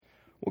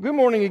Well, good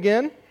morning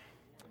again.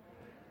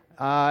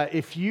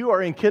 If you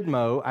are in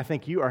Kidmo, I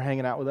think you are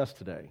hanging out with us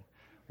today,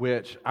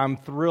 which I'm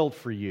thrilled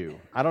for you.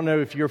 I don't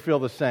know if you feel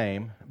the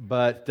same,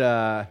 but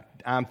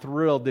I'm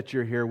thrilled that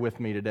you're here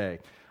with me today.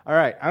 All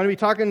right, I'm going to be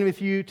talking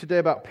with you today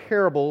about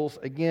parables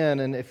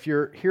again, and if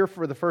you're here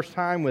for the first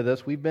time with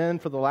us, we've been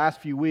for the last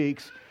few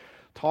weeks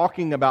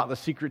talking about the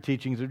secret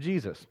teachings of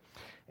Jesus.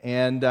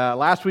 And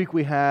last week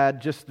we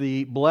had just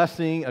the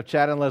blessing of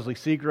Chad and Leslie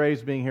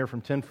Seagraves being here from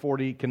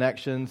 1040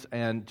 Connections,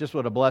 and just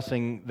what a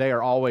blessing they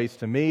are always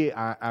to me.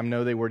 I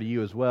know they were to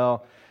you as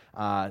well,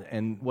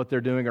 and what they're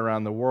doing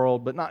around the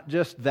world. But not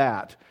just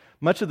that.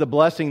 Much of the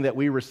blessing that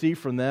we receive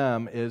from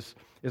them is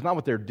not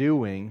what they're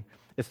doing,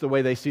 it's the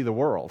way they see the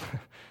world.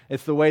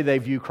 It's the way they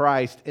view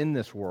Christ in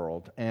this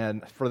world.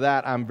 And for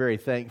that, I'm very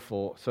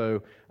thankful.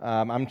 So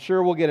I'm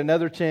sure we'll get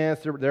another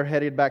chance. They're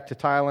headed back to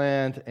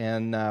Thailand,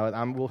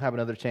 and we'll have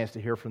another chance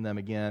to hear from them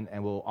again,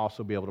 and we'll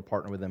also be able to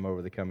partner with them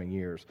over the coming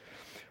years.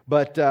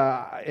 But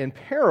in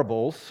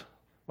parables,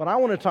 what I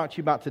want to talk to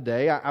you about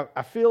today,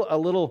 I feel a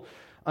little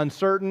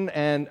uncertain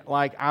and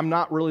like I'm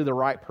not really the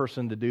right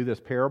person to do this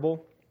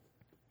parable.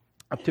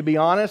 To be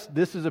honest,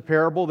 this is a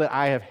parable that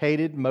I have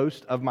hated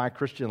most of my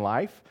Christian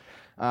life.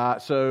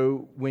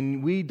 So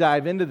when we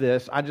dive into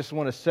this, I just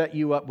want to set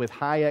you up with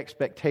high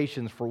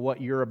expectations for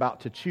what you're about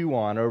to chew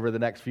on over the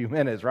next few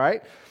minutes,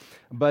 right?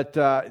 But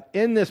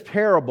in this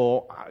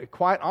parable,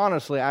 quite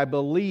honestly, I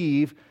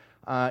believe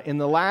in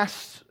the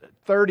last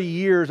 30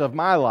 years of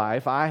my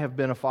life, I have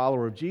been a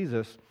follower of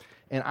Jesus.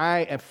 And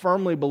I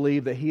firmly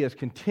believe that he has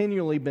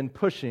continually been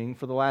pushing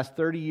for the last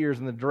 30 years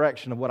in the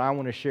direction of what I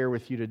want to share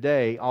with you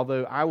today,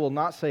 although I will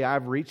not say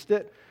I've reached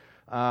it.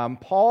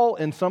 Paul,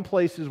 in some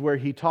places where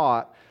he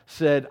taught,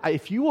 said,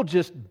 if you will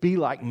just be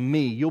like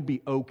me, you'll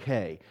be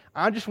okay.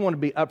 I just want to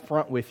be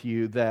upfront with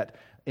you that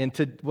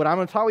what I'm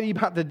going to talk to you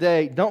about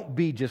today, don't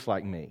be just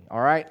like me, all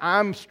right?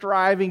 I'm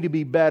striving to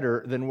be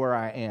better than where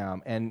I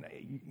am. And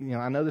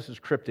I know this is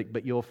cryptic,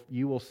 but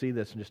you will see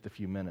this in just a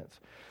few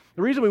minutes.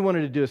 The reason we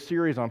wanted to do a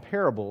series on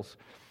parables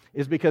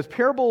is because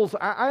parables,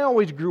 I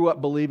always grew up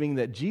believing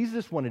that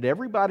Jesus wanted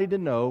everybody to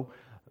know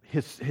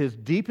his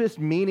deepest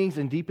meanings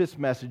and deepest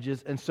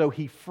messages, and so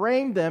he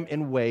framed them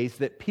in ways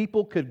that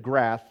people could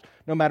grasp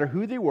no matter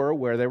who they were or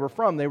where they were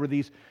from. They were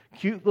these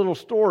cute little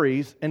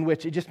stories in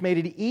which it just made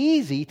it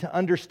easy to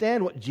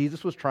understand what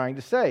Jesus was trying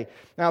to say.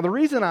 Now, the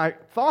reason I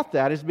thought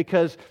that is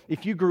because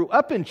if you grew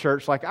up in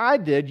church like I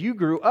did, you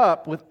grew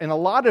up with, and a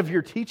lot of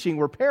your teaching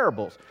were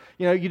parables.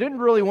 You didn't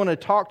really want to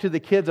talk to the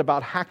kids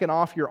about hacking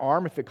off your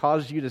arm if it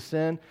causes you to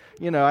sin.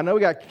 I know we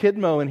got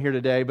Kidmo in here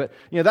today, but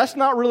that's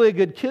not really a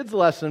good kids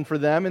lesson for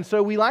them. And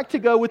so we like to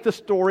go with the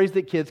stories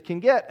that kids can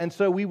get. And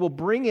so we will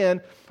bring in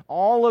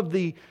all of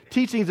the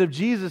teachings of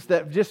Jesus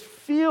that just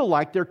feel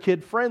like they're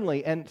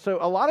kid-friendly. And so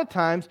a lot of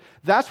times,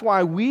 that's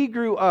why we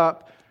grew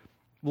up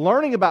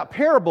learning about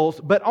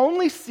parables, but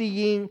only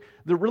seeing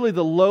the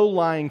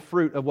low-lying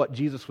fruit of what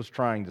Jesus was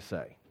trying to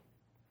say.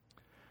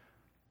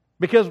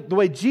 Because the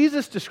way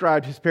Jesus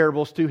described his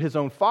parables to his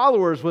own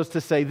followers was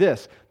to say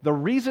this: the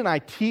reason I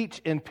teach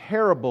in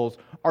parables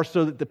are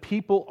so that the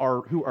people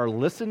who are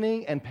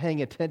listening and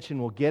paying attention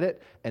will get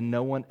it, and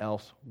no one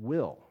else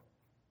will.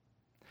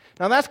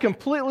 Now, that's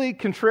completely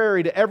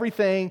contrary to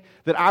everything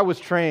that I was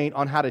trained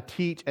on how to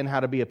teach and how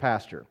to be a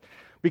pastor.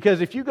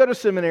 Because if you go to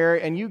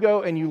seminary and you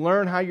go and you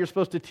learn how you're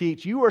supposed to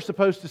teach, you are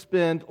supposed to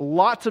spend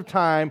lots of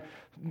time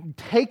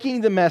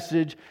taking the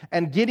message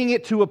and getting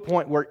it to a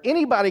point where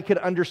anybody could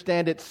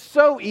understand it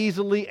so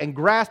easily and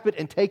grasp it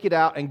and take it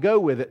out and go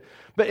with it.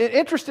 But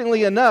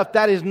interestingly enough,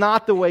 that is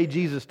not the way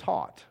Jesus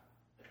taught.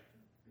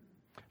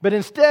 But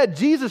instead,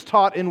 Jesus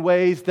taught in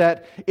ways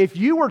that if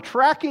you were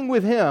tracking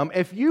with him,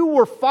 if you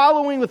were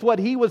following with what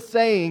he was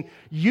saying,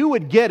 you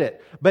would get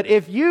it. But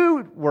if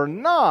you were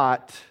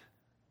not,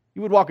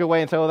 you would walk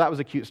away and say, "Oh, that was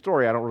a cute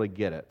story. I don't really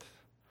get it."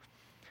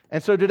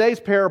 And so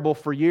today's parable,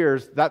 for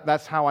years,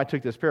 that's how I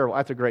took this parable.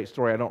 That's a great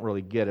story. I don't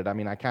really get it. I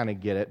mean, I kind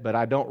of get it, but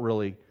I don't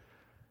really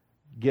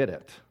get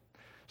it.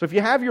 So if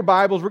you have your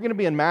Bibles, we're going to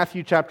be in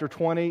Matthew chapter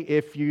 20.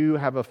 If you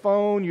have a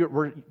phone,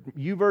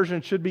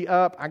 YouVersion should be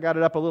up. I got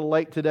it up a little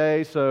late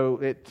today, so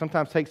it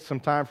sometimes takes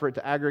some time for it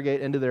to aggregate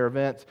into their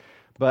events.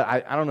 But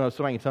I don't know if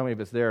somebody can tell me if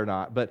it's there or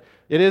not. But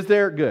it is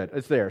there. Good.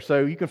 It's there.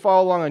 So you can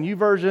follow along on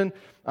YouVersion.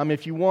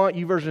 If you want,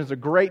 YouVersion is a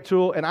great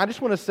tool. And I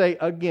just want to say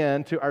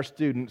again to our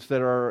students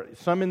that are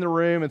some in the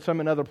room and some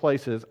in other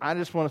places, I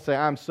just want to say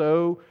I'm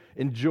so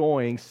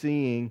enjoying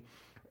seeing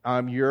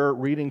your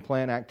reading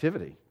plan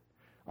activity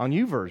on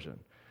YouVersion.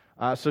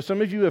 So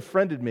some of you have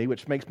friended me,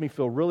 which makes me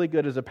feel really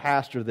good as a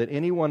pastor that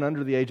anyone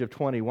under the age of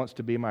 20 wants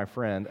to be my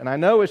friend. And I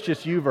know it's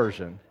just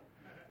YouVersion.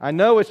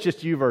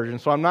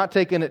 So I'm not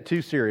taking it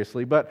too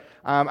seriously, but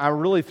I'm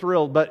really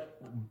thrilled. But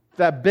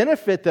that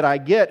benefit that I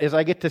get is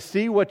I get to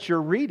see what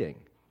you're reading.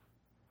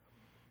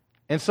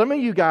 And some of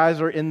you guys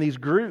are in these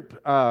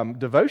group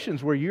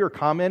devotions where you're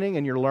commenting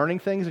and you're learning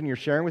things and you're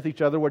sharing with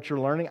each other what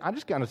you're learning. I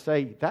just got to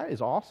say, that is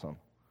awesome.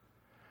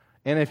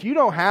 And if you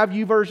don't have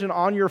YouVersion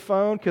on your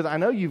phone, because I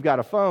know you've got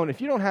a phone,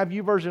 if you don't have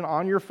YouVersion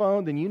on your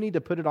phone, then you need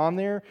to put it on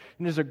there.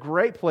 And it's a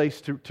great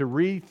place to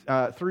read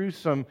through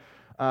some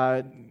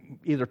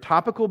either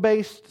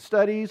topical-based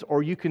studies,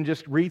 or you can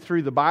just read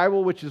through the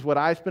Bible, which is what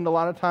I spend a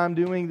lot of time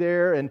doing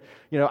there. And,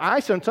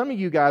 some of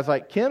you guys,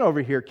 like Ken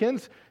over here,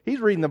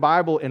 he's reading the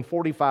Bible in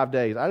 45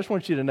 days. I just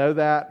want you to know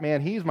that. Man,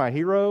 he's my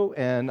hero,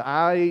 and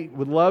I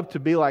would love to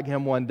be like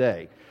him one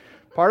day.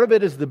 Part of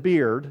it is the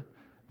beard.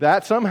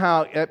 That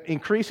somehow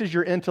increases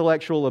your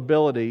intellectual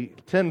ability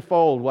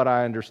tenfold, what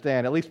I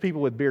understand. At least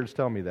people with beards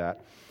tell me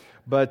that.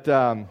 But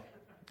I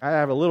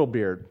have a little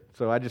beard,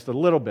 so just a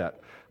little bit.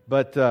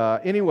 But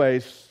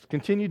anyways,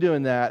 continue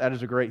doing that. That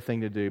is a great thing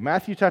to do.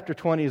 Matthew chapter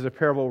 20 is a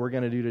parable we're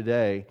going to do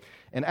today.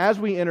 And as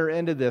we enter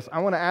into this,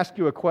 I want to ask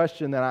you a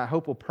question that I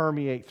hope will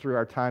permeate through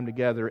our time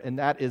together, and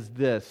that is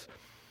this.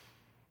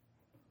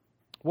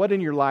 What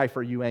in your life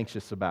are you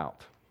anxious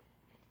about?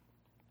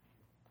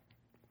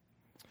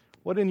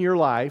 What in your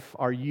life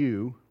are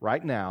you,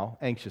 right now,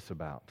 anxious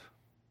about?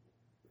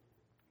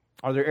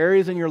 Are there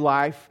areas in your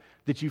life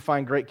that you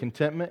find great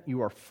contentment?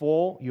 You are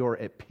full, you are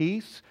at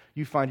peace,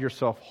 you find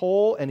yourself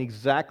whole and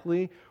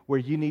exactly where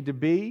you need to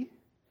be?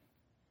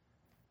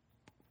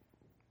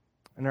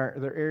 And are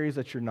there areas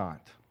that you're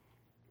not?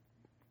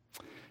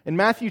 In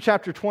Matthew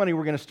chapter 20,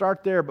 we're going to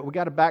start there, but we've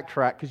got to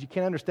backtrack because you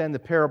can't understand the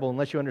parable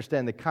unless you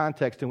understand the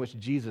context in which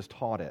Jesus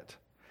taught it.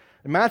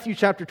 In Matthew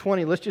chapter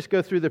 20, let's just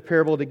go through the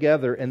parable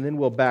together and then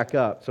we'll back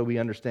up so we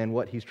understand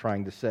what he's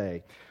trying to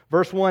say.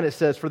 Verse 1, it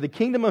says, "For the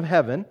kingdom of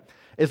heaven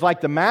is like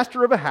the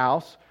master of a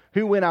house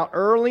who went out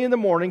early in the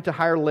morning to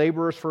hire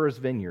laborers for his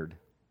vineyard.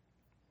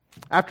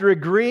 After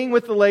agreeing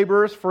with the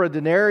laborers for a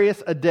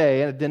denarius a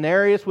day," and a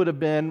denarius would have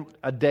been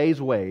a day's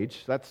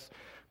wage. That's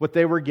what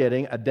they were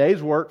getting, a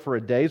day's work for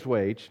a day's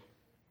wage.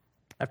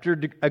 After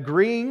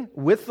agreeing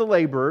with the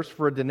laborers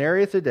for a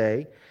denarius a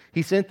day,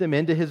 he sent them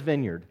into his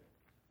vineyard.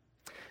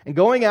 And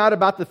going out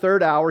about the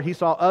third hour, he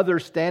saw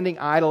others standing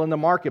idle in the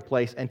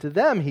marketplace. And to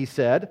them he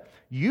said,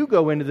 "You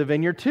go into the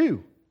vineyard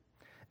too,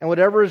 and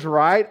whatever is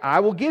right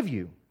I will give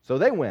you." So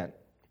they went.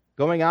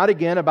 Going out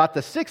again about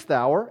the 6th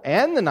hour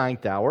and the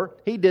 9th hour,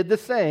 he did the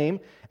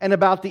same. And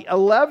about the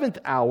 11th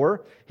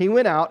hour, he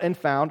went out and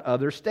found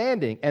others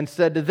standing, and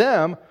said to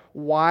them,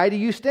 "Why do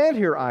you stand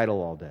here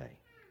idle all day?"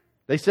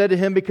 They said to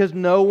him, "Because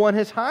no one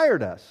has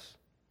hired us."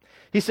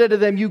 He said to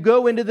them, "You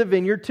go into the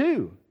vineyard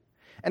too."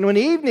 And when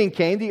evening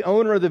came, the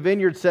owner of the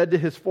vineyard said to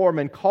his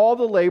foreman, "Call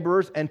the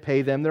laborers and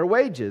pay them their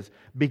wages,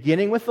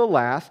 beginning with the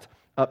last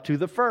up to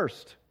the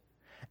first."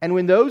 And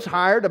when those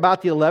hired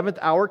about the 11th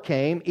hour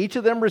came, each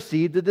of them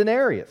received a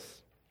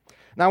denarius.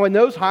 Now when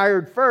those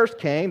hired first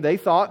came, they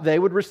thought they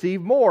would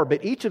receive more,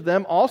 but each of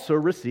them also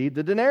received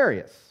the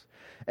denarius.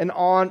 And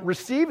on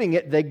receiving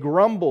it, they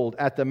grumbled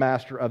at the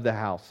master of the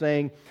house,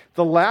 saying,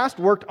 "The last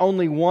worked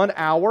only 1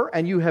 hour,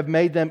 and you have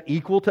made them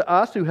equal to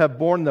us who have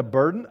borne the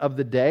burden of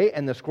the day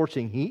and the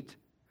scorching heat."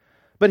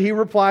 But he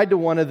replied to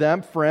one of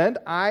them, "Friend,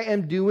 I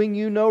am doing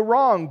you no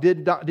wrong.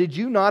 Did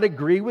you not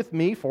agree with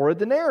me for a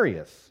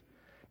denarius?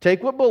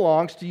 Take what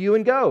belongs to you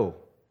and go.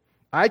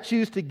 I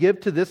choose to give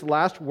to this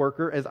last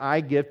worker as I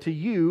give to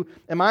you.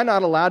 Am I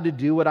not allowed to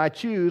do what I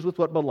choose with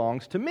what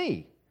belongs to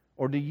me?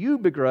 Or do you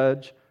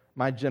begrudge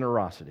my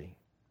generosity?"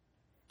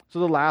 So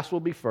the last will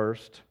be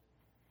first,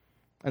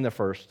 and the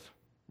first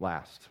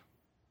last.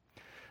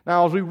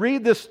 Now, as we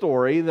read this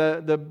story,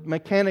 the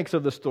mechanics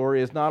of the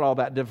story is not all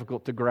that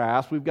difficult to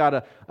grasp. We've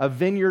got a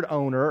vineyard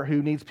owner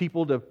who needs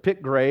people to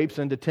pick grapes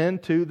and to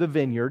tend to the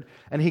vineyard,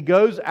 and he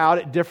goes out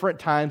at different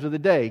times of the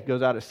day. He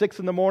goes out at 6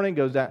 in the morning,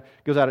 goes out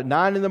at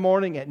 9 in the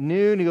morning, at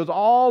noon. He goes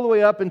all the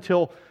way up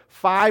until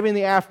 5 in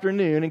the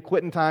afternoon, and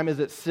quitting time is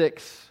at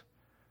 6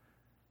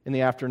 in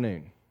the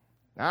afternoon.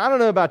 Now, I don't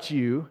know about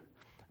you,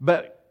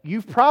 but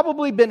you've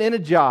probably been in a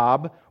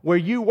job where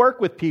you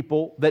work with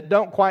people that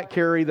don't quite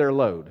carry their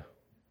load.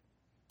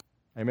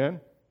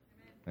 Amen?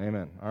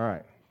 Amen. All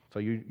right. So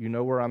you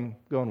know where I'm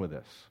going with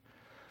this.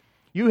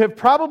 You have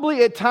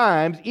probably at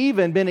times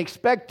even been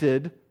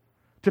expected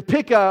to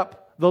pick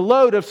up the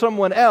load of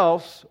someone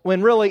else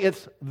when really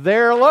it's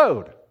their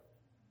load.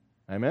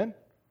 Amen?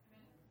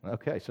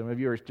 Okay, some of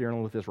you are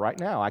dealing with this right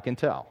now. I can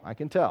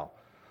tell.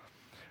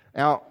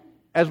 Now,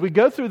 as we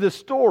go through this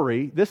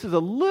story, this is a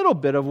little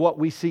bit of what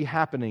we see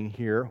happening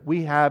here.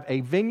 We have a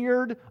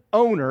vineyard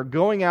owner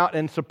going out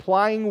and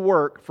supplying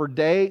work for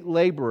day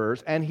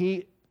laborers, and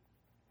he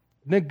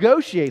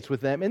negotiates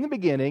with them in the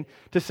beginning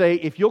to say,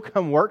 "If you'll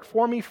come work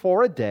for me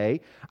for a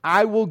day,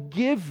 I will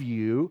give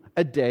you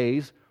a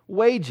day's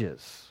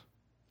wages."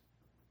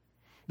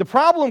 The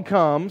problem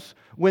comes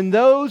when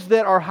those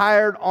that are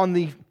hired on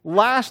the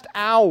last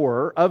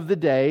hour of the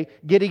day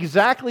get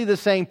exactly the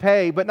same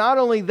pay, but not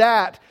only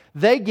that,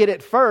 they get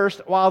it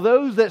first, while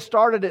those that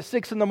started at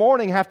 6 in the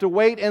morning have to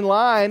wait in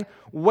line,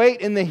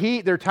 wait in the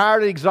heat. They're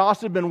tired and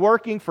exhausted, been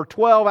working for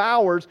 12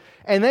 hours,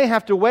 and they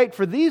have to wait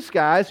for these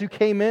guys who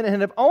came in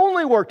and have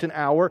only worked an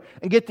hour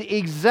and get the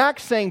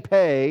exact same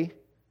pay,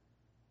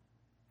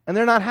 and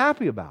they're not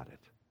happy about it.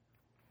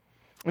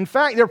 In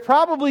fact, they're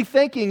probably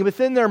thinking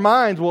within their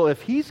minds, well,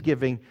 if he's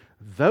giving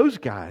those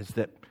guys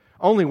that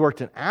only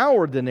worked an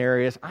hour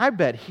denarius, I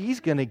bet he's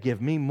going to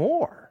give me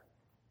more.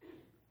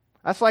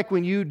 That's like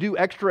when you do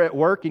extra at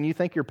work and you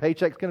think your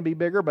paycheck's going to be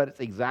bigger, but it's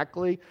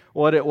exactly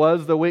what it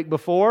was the week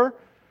before.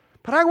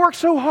 But I worked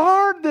so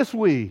hard this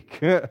week.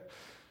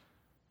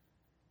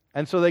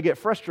 And so they get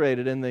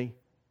frustrated, and the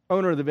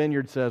owner of the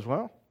vineyard says,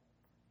 well,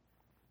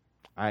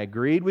 I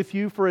agreed with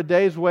you for a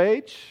day's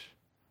wage.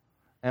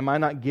 Am I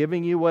not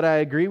giving you what I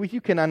agree with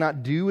you? Can I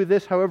not do with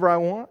this however I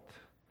want?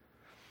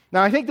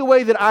 Now, I think the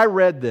way that I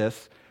read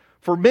this,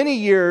 for many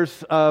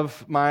years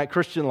of my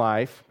Christian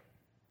life,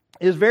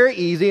 is very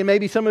easy, and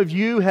maybe some of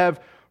you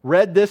have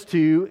read this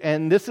too,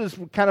 and this is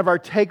kind of our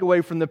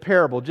takeaway from the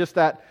parable, just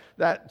that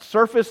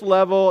surface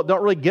level,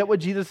 don't really get what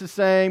Jesus is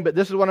saying, but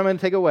this is what I'm going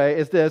to take away,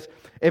 is this: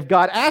 if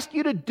God asks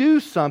you to do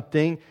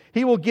something,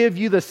 He will give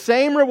you the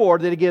same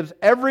reward that He gives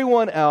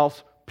everyone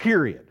else,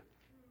 period.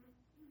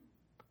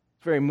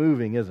 It's very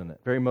moving, isn't it?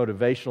 Very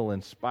motivational,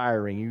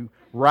 inspiring. You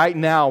right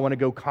now want to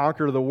go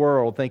conquer the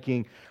world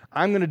thinking,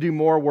 I'm going to do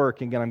more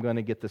work and I'm going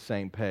to get the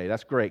same pay.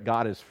 That's great.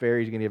 God is fair.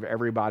 He's going to give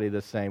everybody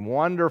the same.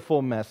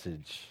 Wonderful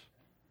message.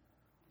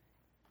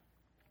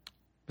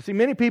 But see,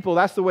 many people,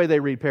 that's the way they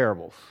read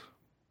parables.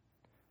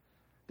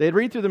 They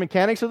read through the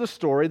mechanics of the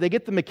story. They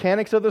get the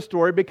mechanics of the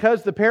story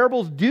because the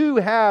parables do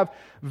have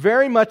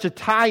very much a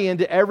tie-in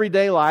to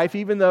everyday life,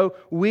 even though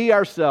we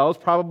ourselves,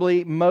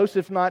 probably most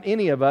if not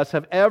any of us,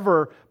 have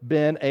ever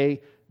been a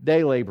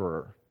day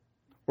laborer,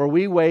 where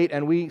we wait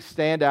and we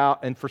stand out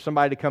and for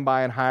somebody to come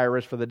by and hire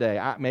us for the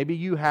day. Maybe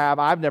you have.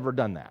 I've never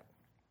done that.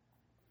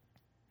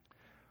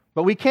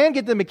 But we can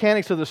get the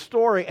mechanics of the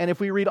story, and if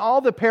we read all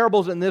the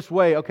parables in this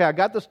way, okay, I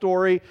got the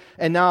story,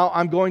 and now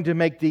I'm going to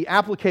make the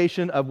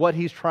application of what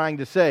he's trying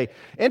to say.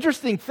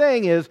 Interesting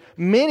thing is,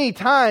 many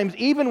times,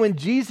 even when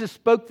Jesus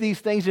spoke these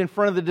things in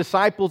front of the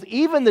disciples,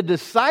 even the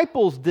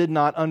disciples did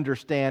not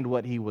understand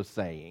what he was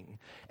saying.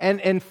 And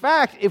in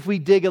fact, if we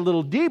dig a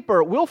little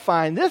deeper, we'll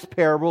find this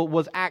parable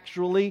was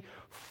actually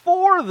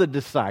for the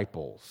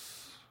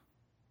disciples.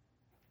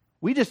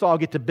 We just all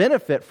get to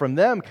benefit from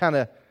them kind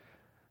of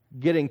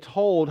getting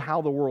told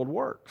how the world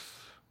works.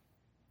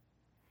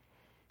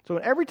 So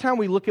every time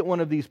we look at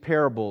one of these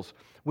parables,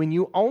 when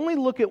you only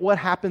look at what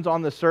happens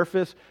on the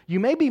surface,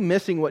 you may be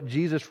missing what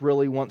Jesus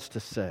really wants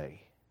to say.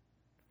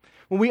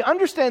 When we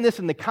understand this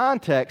in the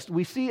context,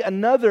 we see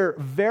another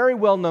very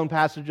well-known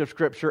passage of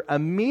Scripture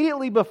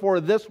immediately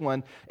before this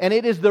one, and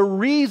it is the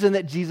reason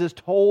that Jesus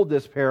told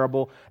this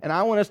parable, and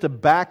I want us to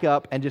back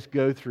up and just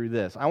go through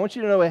this. I want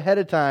you to know ahead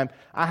of time,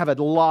 I have a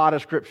lot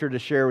of Scripture to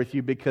share with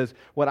you because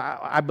what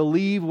I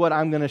believe what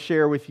I'm going to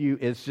share with you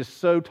is just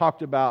so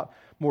talked about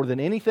more than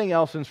anything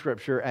else in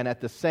Scripture, and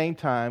at the same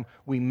time,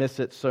 we miss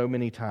it so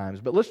many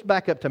times. But let's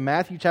back up to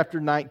Matthew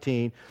chapter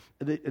 19.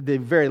 The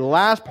very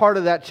last part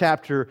of that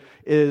chapter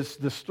is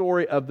the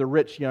story of the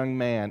rich young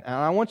man. And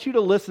I want you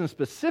to listen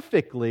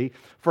specifically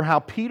for how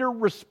Peter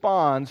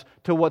responds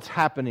to what's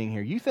happening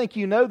here. You think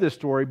you know this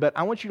story, but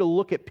I want you to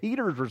look at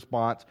Peter's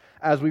response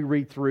as we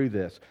read through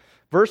this.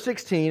 Verse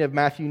 16 of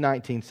Matthew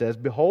 19 says,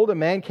 "Behold, a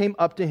man came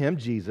up to him,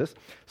 Jesus,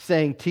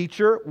 saying,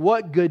 'Teacher,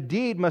 what good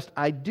deed must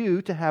I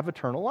do to have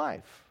eternal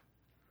life?'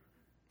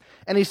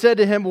 And he said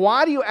to him,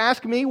 'Why do you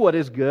ask me what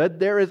is good?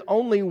 There is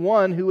only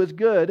one who is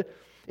good.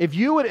 If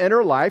you would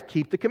enter life,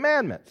 keep the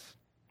commandments.'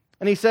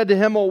 And he said to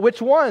him, 'Well,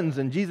 which ones?'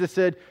 And Jesus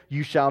said,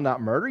 'You shall not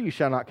murder, you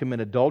shall not commit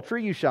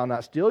adultery, you shall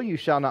not steal, you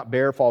shall not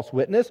bear false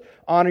witness,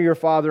 honor your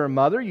father and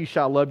mother, you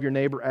shall love your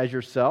neighbor as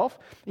yourself.'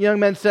 The young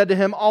man said to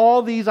him,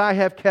 'All these I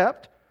have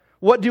kept.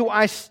 What do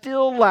I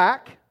still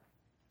lack?'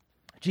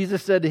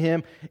 Jesus said to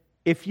him,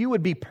 'If you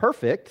would be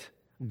perfect,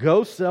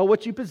 go sell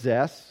what you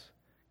possess,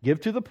 give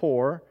to the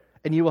poor,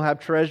 and you will have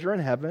treasure in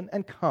heaven,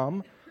 and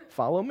come,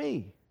 follow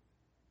me.'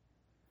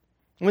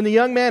 When the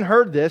young man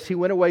heard this, he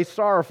went away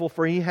sorrowful,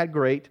 for he had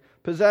great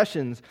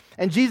possessions.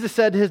 And Jesus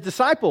said to his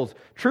disciples,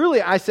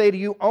 'Truly I say to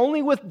you,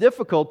 only with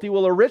difficulty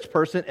will a rich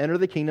person enter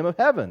the kingdom of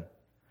heaven.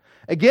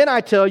 Again, I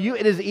tell you,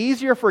 it is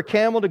easier for a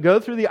camel to go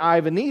through the eye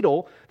of a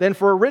needle than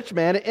for a rich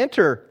man to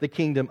enter the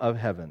kingdom of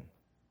heaven.'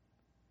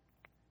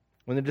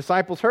 When the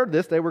disciples heard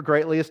this, they were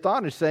greatly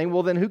astonished, saying,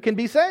 'Well, then who can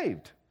be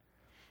saved?'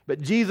 But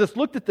Jesus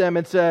looked at them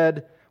and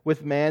said,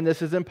 'With man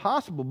this is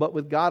impossible, but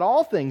with God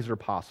all things are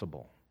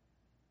possible.'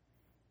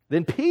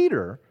 Then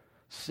Peter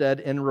said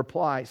in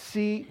reply,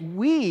 'See,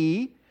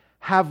 we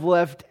have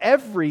left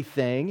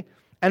everything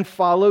and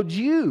followed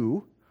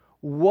you.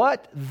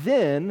 What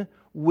then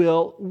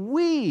will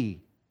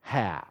we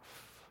have?'"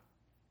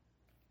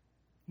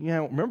 You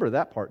don't remember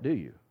that part, do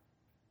you?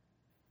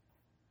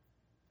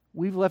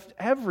 We've left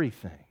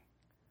everything.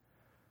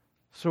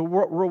 So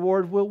what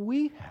reward will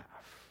we have?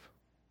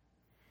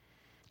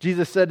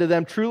 Jesus said to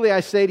them, "Truly I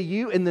say to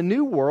you, in the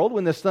new world,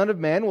 when the Son of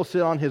Man will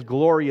sit on his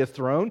glorious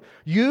throne,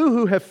 you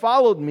who have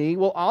followed me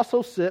will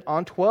also sit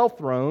on 12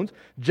 thrones,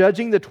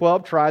 judging the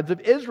 12 tribes of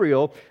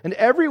Israel. And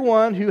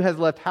everyone who has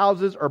left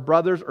houses or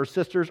brothers or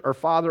sisters or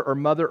father or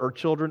mother or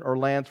children or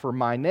lands for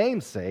my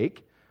name's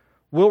sake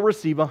will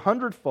receive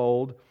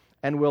 100-fold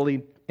and will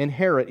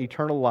inherit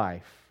eternal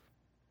life.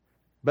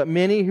 But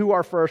many who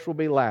are first will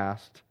be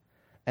last,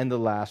 and the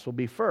last will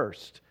be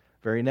first.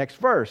 Very next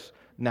verse.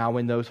 Now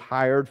when those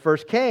hired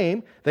first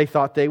came, they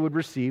thought they would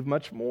receive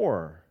much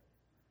more.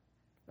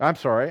 I'm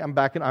sorry,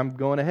 I'm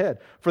going ahead.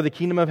 For the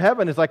kingdom of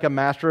heaven is like a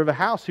master of a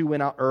house who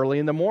went out early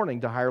in the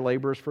morning to hire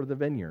laborers for the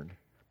vineyard.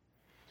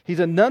 He's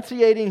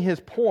enunciating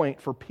his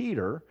point for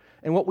Peter,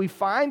 and what we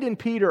find in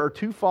Peter are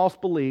two false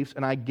beliefs,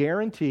 and I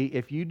guarantee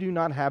if you do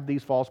not have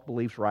these false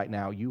beliefs right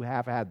now, you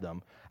have had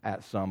them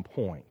at some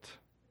point.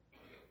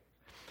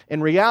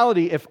 In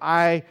reality, if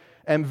I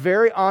am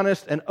very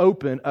honest and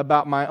open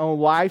about my own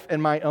life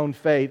and my own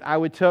faith, I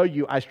would tell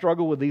you I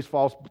struggle with these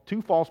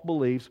two false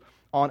beliefs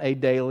on a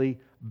daily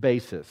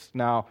basis.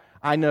 Now,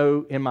 I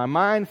know in my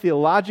mind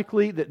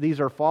theologically that these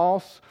are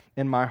false.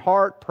 In my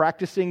heart,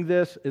 practicing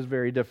this is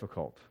very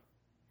difficult.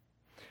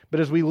 But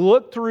as we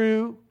look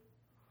through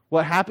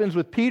what happens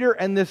with Peter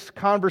and this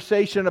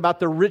conversation about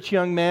the rich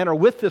young man, or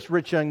with this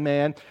rich young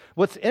man,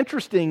 what's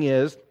interesting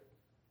is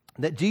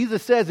that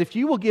Jesus says, if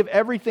you will give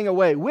everything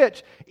away,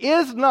 which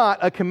is not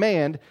a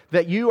command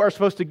that you are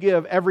supposed to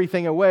give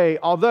everything away,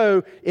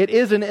 although it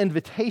is an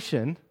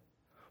invitation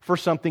for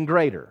something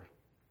greater.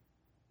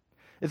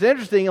 It's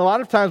interesting, a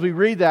lot of times we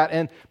read that,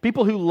 and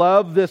people who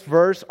love this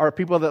verse are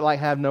people that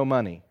have no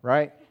money,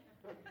 right?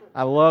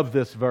 I love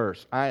this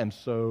verse. I am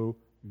so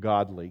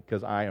godly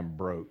because I am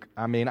broke.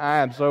 I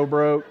am so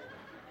broke.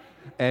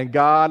 And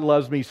God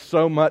loves me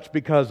so much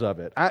because of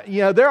it.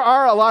 There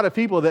are a lot of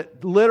people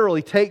that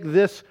literally take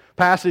this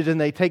passage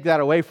and they take that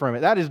away from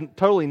it. That is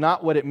totally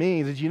not what it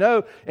means. Did you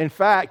know, in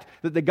fact,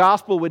 that the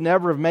gospel would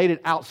never have made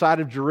it outside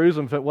of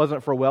Jerusalem if it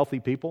wasn't for wealthy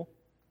people?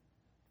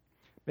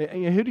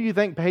 Who do you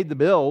think paid the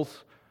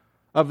bills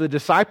of the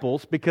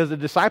disciples? Because the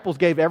disciples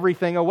gave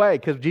everything away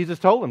because Jesus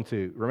told them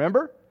to.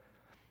 Remember?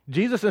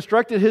 Jesus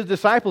instructed His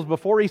disciples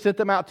before He sent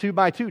them out 2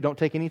 by 2. Don't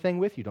take anything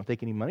with you. Don't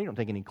take any money. Don't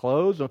take any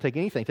clothes. Don't take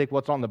anything. Take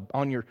what's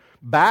on your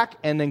back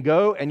and then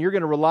go, and you're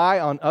going to rely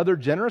on other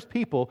generous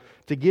people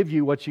to give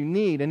you what you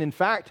need. And in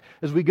fact,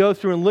 as we go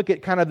through and look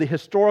at kind of the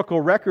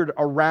historical record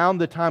around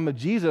the time of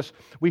Jesus,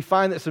 we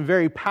find that some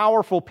very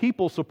powerful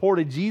people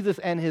supported Jesus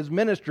and His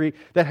ministry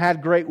that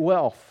had great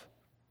wealth.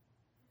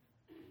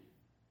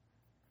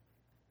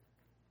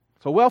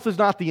 So wealth is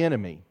not the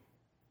enemy,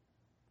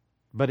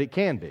 but it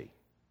can be.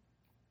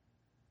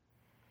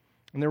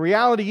 And the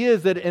reality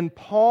is that in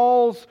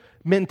Paul's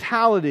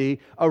mentality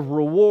of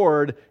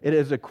reward, it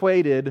is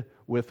equated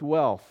with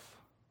wealth.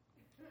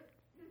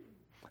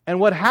 And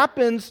what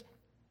happens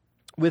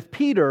with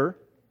Peter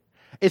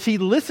is he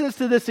listens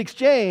to this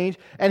exchange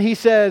and he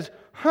says,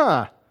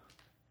 so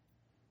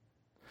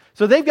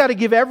they've got to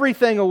give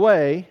everything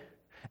away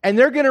and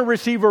they're going to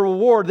receive a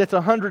reward that's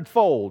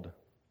 100-fold.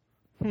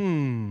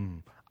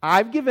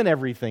 I've given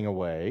everything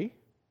away.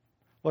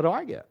 What do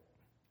I get?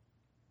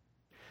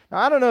 Now,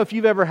 I don't know if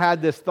you've ever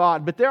had this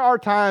thought, but there are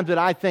times that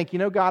I think,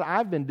 God,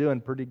 I've been doing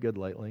pretty good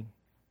lately.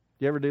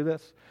 You ever do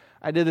this?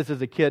 I did this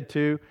as a kid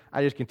too.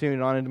 I just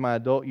continued on into my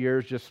adult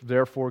years, just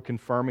therefore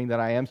confirming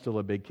that I am still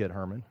a big kid,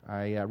 Herman.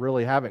 I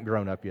really haven't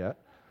grown up yet.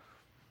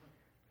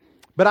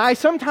 But I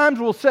sometimes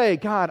will say,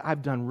 God,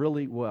 I've done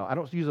really well. I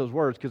don't use those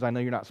words because I know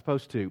you're not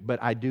supposed to, but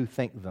I do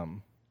think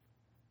them.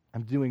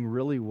 I'm doing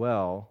really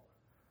well.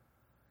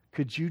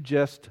 Could you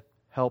just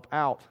help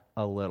out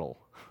a little?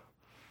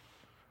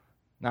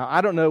 Now,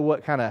 I don't know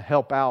what kind of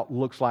help out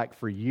looks like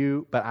for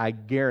you, but I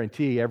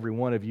guarantee every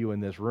one of you in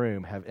this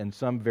room have, in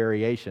some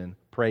variation,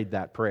 prayed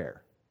that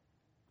prayer.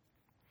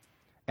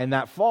 And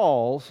that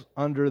falls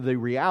under the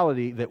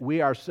reality that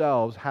we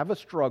ourselves have a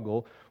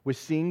struggle with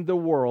seeing the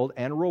world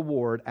and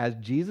reward as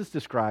Jesus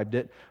described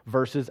it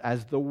versus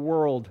as the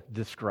world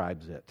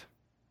describes it.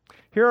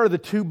 Here are the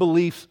two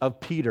beliefs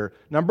of Peter.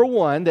 Number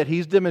one that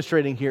he's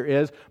demonstrating here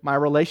is my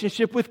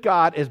relationship with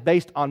God is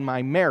based on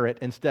my merit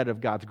instead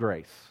of God's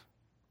grace.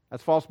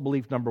 That's false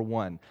belief number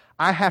one.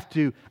 I have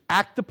to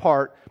act the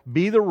part,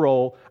 be the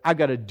role. I've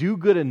got to do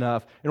good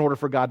enough in order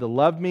for God to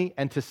love me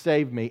and to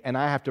save me. And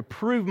I have to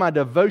prove my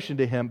devotion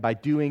to Him by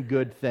doing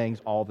good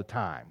things all the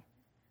time.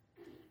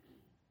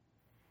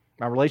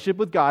 My relationship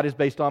with God is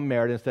based on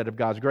merit instead of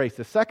God's grace.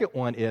 The second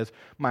one is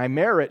my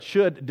merit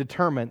should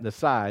determine the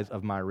size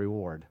of my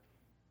reward.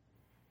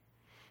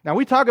 Now,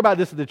 we talk about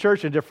this at the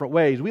church in different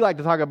ways. We like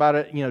to talk about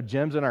it,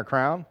 gems in our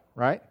crown,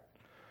 right?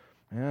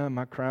 Yeah,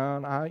 my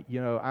crown,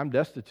 I'm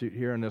destitute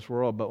here in this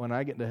world, but when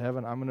I get to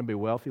heaven, I'm going to be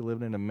wealthy,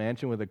 living in a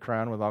mansion with a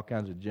crown with all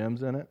kinds of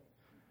gems in it.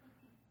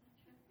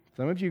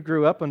 Some of you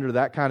grew up under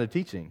that kind of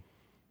teaching.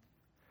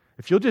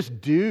 If you'll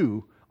just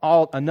do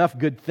enough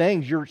good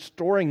things, you're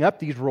storing up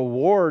these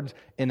rewards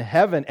in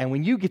heaven, and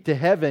when you get to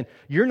heaven,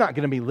 you're not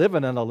going to be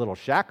living in a little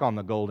shack on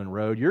the Golden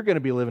Road. You're going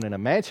to be living in a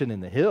mansion in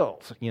the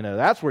hills.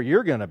 That's where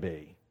you're going to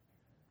be.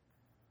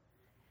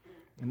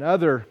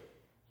 Another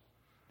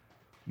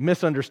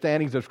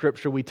misunderstandings of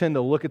Scripture, we tend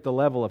to look at the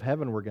level of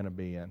heaven we're going to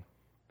be in.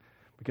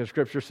 Because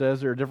Scripture says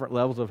there are different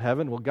levels of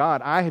heaven. Well,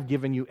 God, I have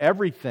given you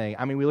everything.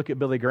 We look at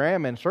Billy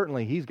Graham, and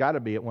certainly he's got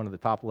to be at one of the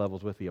top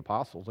levels with the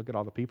apostles. Look at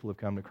all the people who have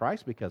come to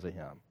Christ because of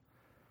him.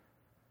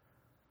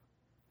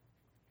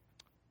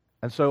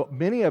 And so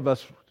many of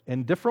us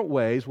in different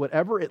ways,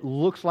 whatever it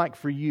looks like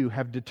for you,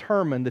 have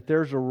determined that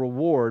there's a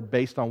reward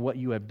based on what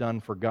you have done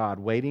for God,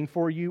 waiting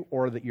for you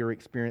or that you're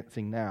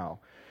experiencing now.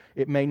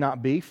 It may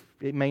not be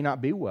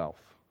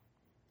wealth.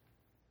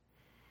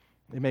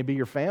 It may be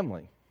your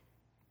family.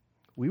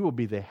 We will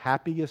be the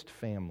happiest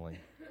family.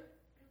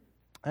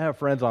 I have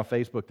friends on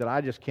Facebook that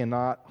I just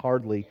cannot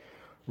hardly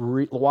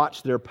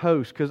watch their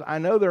posts because I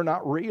know they're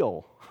not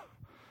real.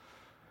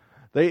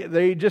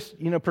 They just,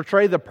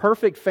 portray the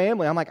perfect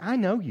family. I'm like, I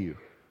know you.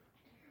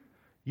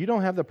 You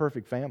don't have the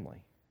perfect family.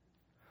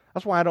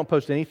 That's why I don't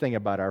post anything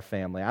about our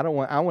family. I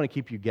want to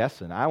keep you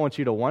guessing. I want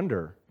you to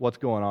wonder what's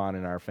going on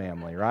in our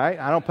family, right?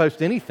 I don't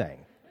post anything.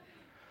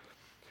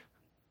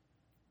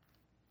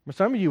 For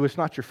some of you, it's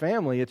not your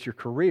family, it's your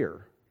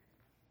career.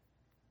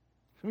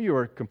 Some of you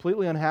are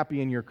completely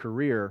unhappy in your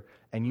career,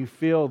 and you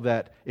feel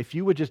that if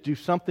you would just do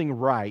something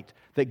right,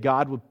 that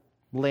God would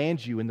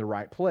land you in the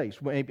right place.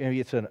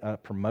 Maybe it's a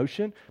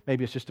promotion.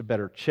 Maybe it's just a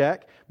better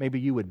check. Maybe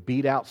you would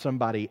beat out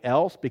somebody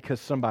else because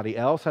somebody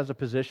else has a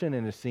position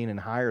and is seen in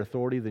higher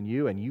authority than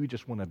you, and you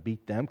just want to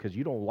beat them because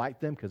you don't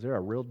like them because they're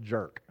a real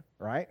jerk,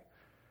 right?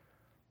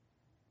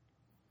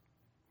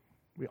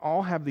 We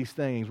all have these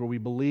things where we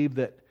believe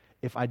that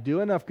if I do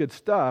enough good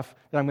stuff,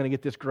 then I'm going to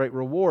get this great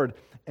reward.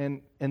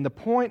 And the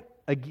point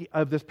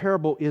of this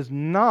parable is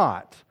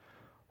not,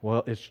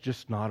 well, it's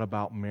just not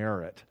about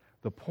merit.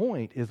 The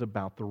point is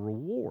about the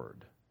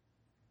reward.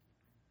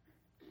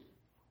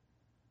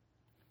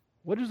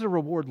 What does the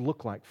reward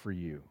look like for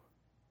you?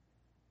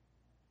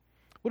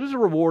 What does the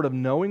reward of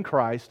knowing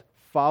Christ,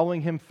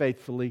 following Him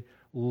faithfully,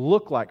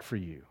 look like for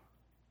you?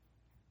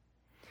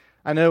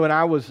 I know when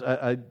I was,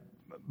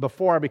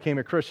 before I became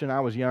a Christian, I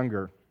was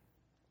younger.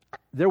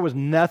 There was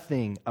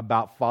nothing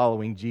about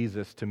following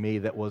Jesus to me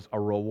that was a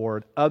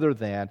reward other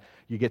than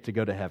you get to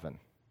go to heaven.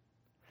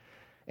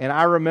 And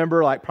I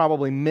remember, like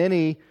probably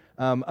many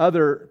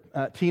other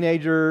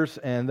teenagers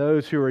and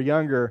those who are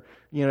younger,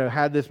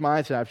 had this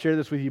mindset. I've shared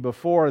this with you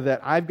before,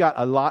 that I've got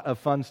a lot of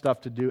fun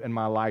stuff to do in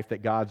my life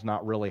that God's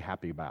not really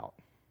happy about.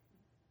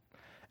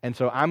 And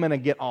so I'm going to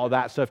get all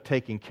that stuff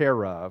taken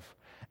care of,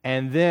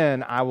 and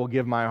then I will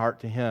give my heart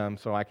to Him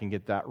so I can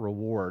get that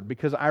reward.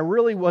 Because I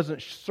really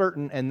wasn't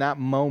certain in that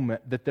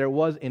moment that there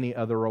was any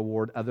other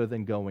reward other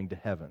than going to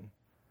heaven.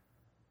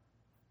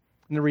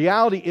 And the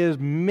reality is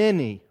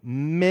many,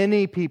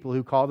 many people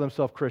who call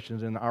themselves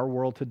Christians in our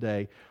world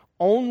today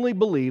only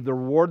believe the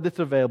reward that's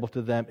available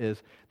to them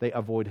is they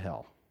avoid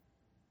hell.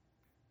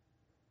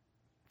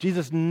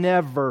 Jesus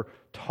never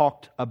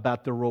talked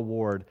about the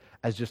reward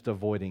as just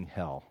avoiding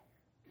hell,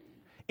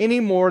 any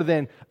more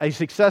than a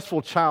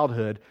successful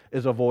childhood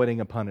is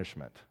avoiding a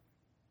punishment,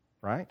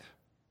 right?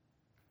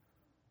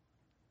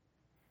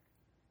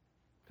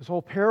 This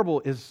whole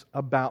parable is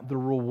about the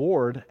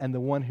reward and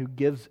the one who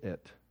gives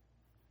it.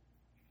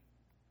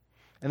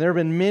 And there have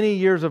been many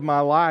years of my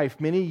life,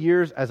 many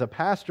years as a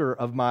pastor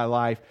of my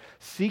life,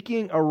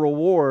 seeking a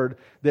reward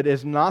that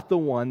is not the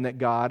one that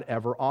God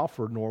ever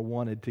offered nor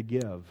wanted to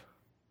give.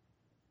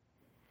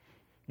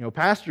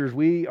 Pastors,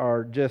 we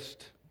are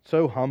just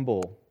so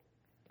humble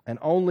and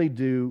only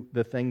do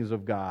the things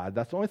of God.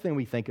 That's the only thing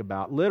we think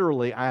about.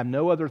 Literally, I have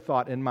no other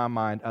thought in my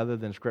mind other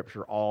than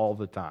Scripture all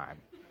the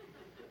time.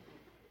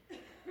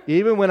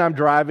 Even when I'm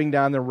driving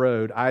down the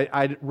road,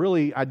 I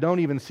don't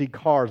even see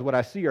cars. What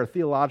I see are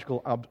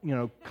theological,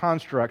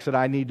 constructs that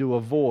I need to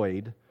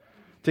avoid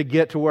to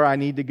get to where I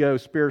need to go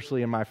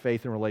spiritually in my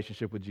faith and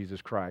relationship with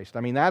Jesus Christ.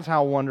 I mean, that's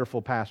how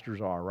wonderful pastors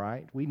are,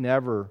 right? We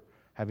never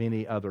have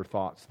any other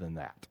thoughts than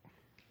that.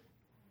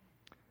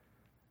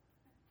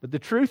 But the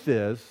truth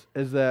is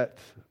that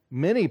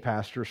many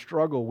pastors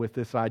struggle with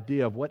this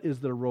idea of what is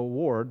the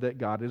reward that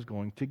God is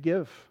going to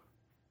give.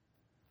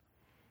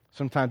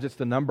 Sometimes it's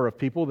the number of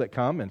people that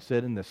come and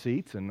sit in the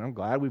seats, and I'm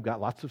glad we've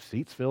got lots of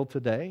seats filled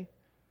today.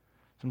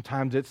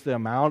 Sometimes it's the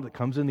amount that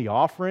comes in the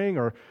offering,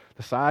 or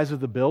the size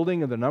of the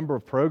building, and the number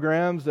of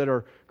programs that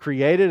are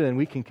created, and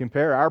we can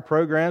compare our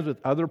programs with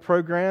other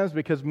programs,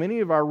 because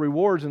many of our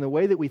rewards and the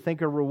way that we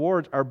think of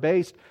rewards are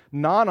based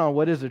not on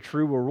what is a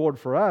true reward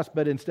for us,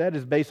 but instead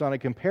is based on a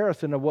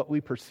comparison of what we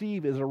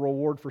perceive as a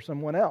reward for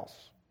someone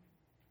else.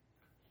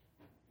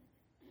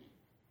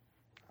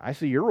 I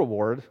see your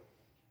reward,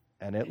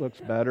 and it looks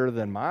better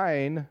than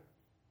mine.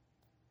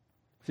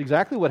 It's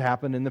exactly what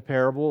happened in the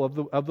parable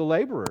of the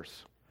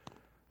laborers.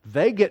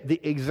 They get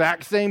the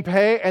exact same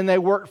pay, and they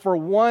work for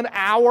 1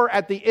 hour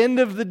at the end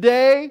of the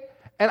day,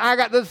 and I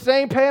got the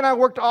same pay, and I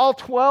worked all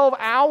 12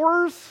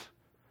 hours.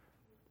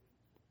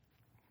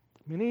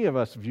 Many of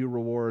us view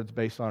rewards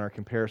based on our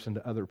comparison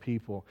to other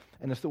people,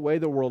 and it's the way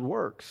the world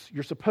works.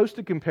 You're supposed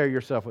to compare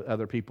yourself with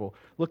other people.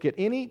 Look at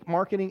any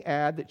marketing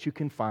ad that you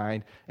can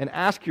find and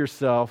ask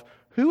yourself,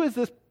 who is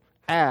this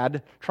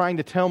ad trying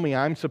to tell me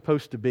I'm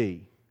supposed to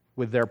be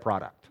with their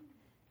product?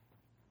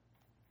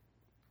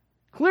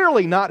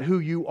 Clearly not who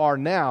you are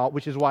now,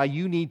 which is why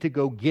you need to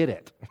go get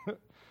it.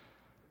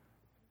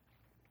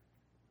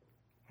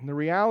 And the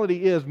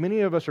reality is,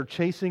 many of us are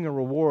chasing a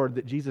reward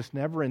that Jesus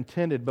never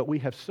intended, but we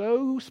have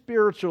so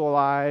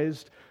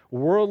spiritualized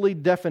worldly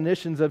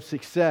definitions of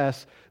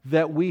success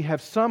that we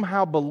have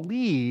somehow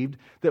believed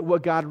that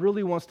what God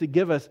really wants to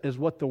give us is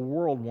what the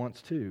world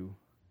wants too.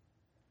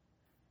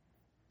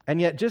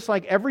 And yet, just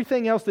like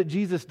everything else that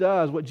Jesus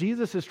does, what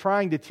Jesus is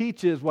trying to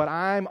teach is what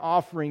I'm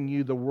offering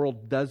you, the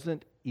world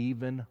doesn't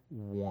even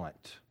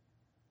want.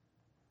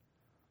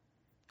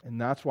 And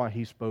that's why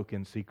he spoke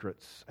in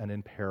secrets and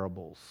in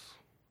parables.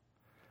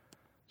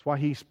 That's why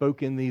he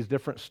spoke in these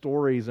different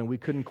stories and we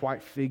couldn't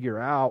quite figure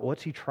out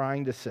what's he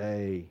trying to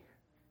say.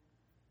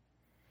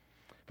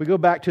 If we go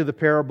back to the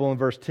parable in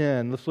verse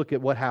 10, let's look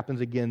at what happens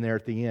again there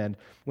at the end.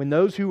 When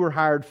those who were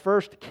hired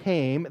first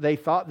came, they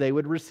thought they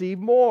would receive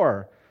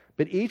more.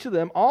 But each of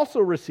them also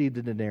received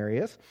a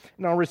denarius,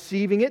 and on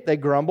receiving it, they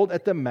grumbled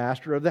at the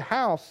master of the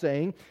house,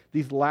 saying,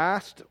 These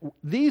last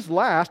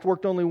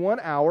worked only 1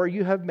 hour.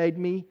 You have made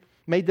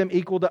them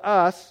equal to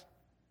us,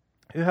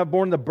 who have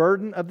borne the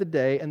burden of the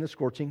day and the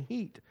scorching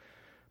heat.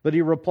 But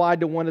he replied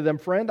to one of them,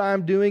 Friend, I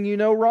am doing you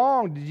no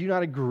wrong. Did you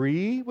not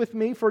agree with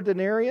me for a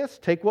denarius?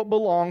 Take what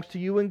belongs to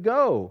you and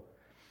go.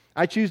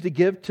 I choose to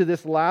give to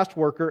this last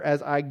worker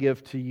as I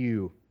give to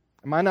you.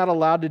 Am I not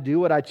allowed to do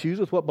what I choose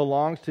with what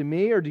belongs to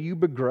me, or do you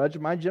begrudge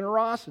my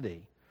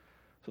generosity?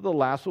 So the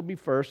last will be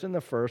first and the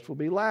first will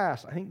be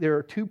last. I think there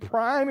are two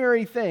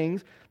primary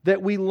things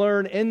that we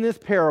learn in this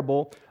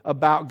parable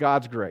about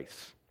God's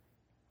grace.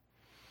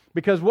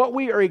 Because what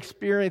we are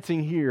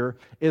experiencing here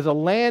is a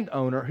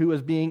landowner who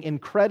is being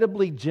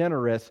incredibly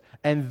generous,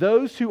 and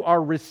those who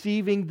are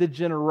receiving the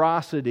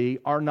generosity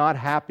are not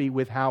happy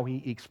with how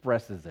he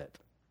expresses it.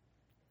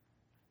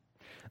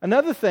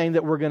 Another thing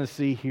that we're going to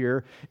see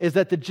here is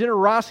that the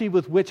generosity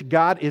with which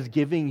God is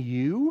giving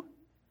you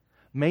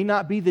may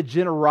not be the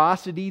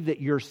generosity that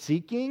you're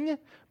seeking,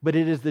 but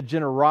it is the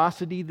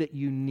generosity that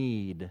you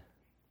need.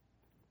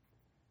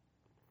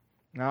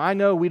 Now, I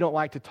know we don't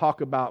like to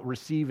talk about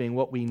receiving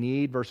what we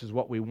need versus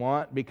what we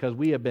want because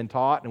we have been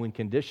taught and been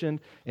conditioned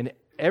in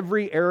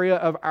every area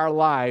of our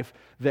life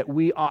that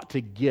we ought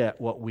to get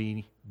what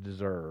we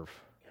deserve.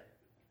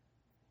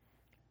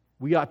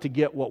 We ought to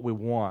get what we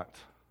want.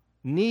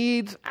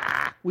 Needs,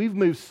 we've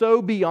moved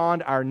so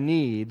beyond our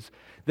needs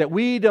that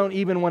we don't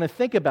even want to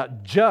think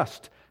about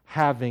just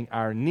having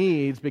our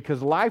needs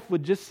because life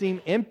would just seem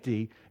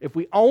empty if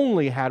we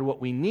only had what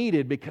we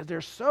needed because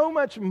there's so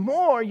much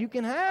more you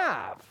can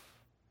have.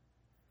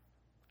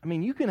 I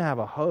mean, you can have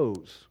a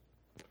hose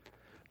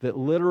that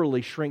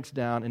literally shrinks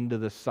down into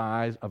the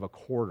size of a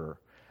quarter.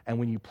 And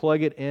when you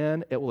plug it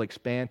in, it will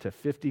expand to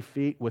 50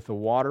 feet with the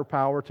water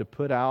power to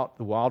put out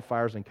the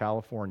wildfires in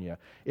California.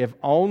 If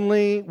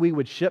only we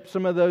would ship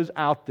some of those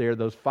out there,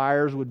 those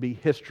fires would be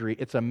history.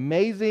 It's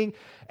amazing.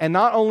 And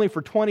not only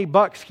for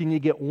 $20 can you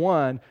get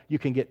one, you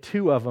can get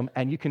two of them,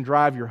 and you can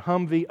drive your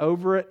Humvee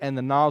over it, and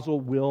the nozzle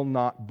will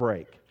not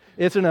break.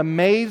 It's an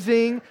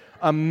amazing,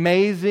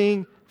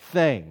 amazing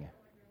thing.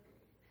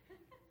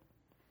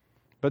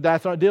 But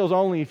that deal's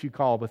only if you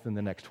call within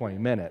the next 20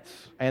 minutes.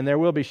 And there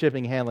will be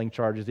shipping and handling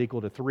charges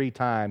equal to 3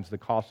 times the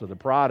cost of the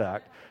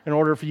product in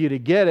order for you to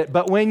get it.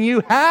 But when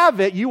you have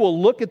it, you will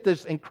look at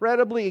this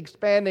incredibly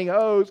expanding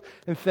hose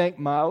and think,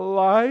 my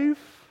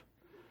life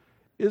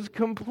is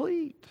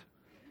complete.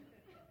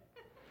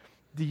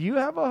 Do you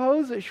have a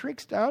hose that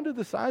shrinks down to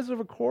the size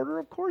of a quarter?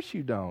 Of course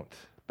you don't.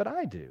 But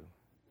I do.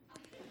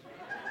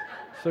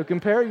 So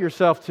compare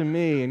yourself to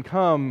me and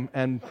come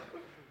and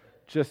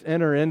just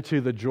enter into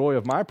the joy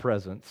of my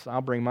presence.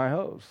 I'll bring my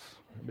hose.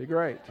 It'll be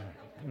great.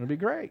 It'll be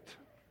great.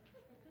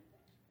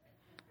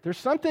 There's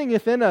something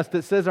within us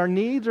that says our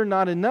needs are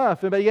not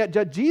enough. But yet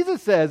what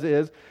Jesus says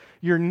is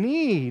your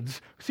needs,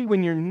 see,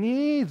 when your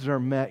needs are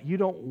met, you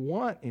don't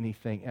want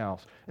anything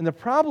else. And the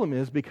problem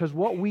is because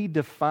what we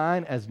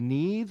define as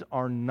needs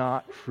are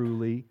not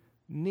truly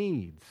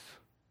needs.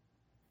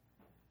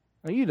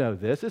 Now, you know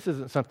this. This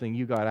isn't something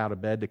you got out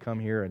of bed to come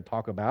here and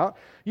talk about.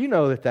 You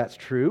know that that's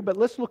true, but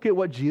let's look at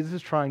what Jesus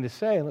is trying to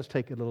say, and let's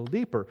take it a little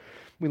deeper.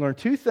 We learn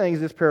two things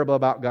in this parable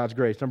about God's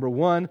grace. Number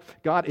one,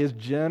 God is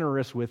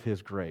generous with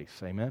His grace.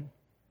 Amen?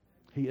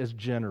 He is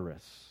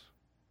generous.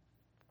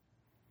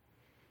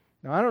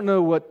 Now, I don't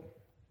know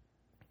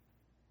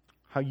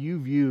how you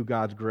view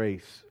God's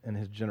grace and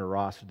His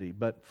generosity,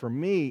 but for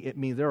me, it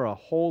means there are a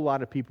whole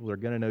lot of people that are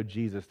going to know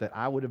Jesus that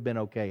I would have been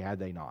okay had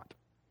they not.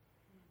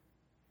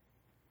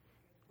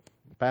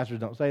 Pastors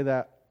don't say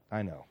that,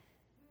 I know.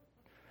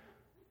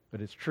 But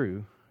it's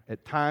true.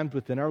 At times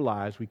within our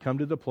lives, we come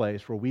to the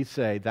place where we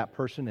say, that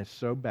person is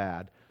so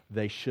bad,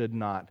 they should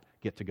not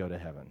get to go to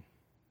heaven.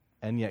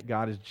 And yet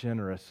God is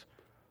generous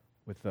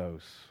with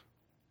those.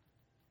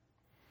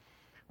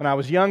 When I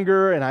was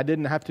younger and I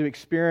didn't have to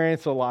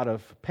experience a lot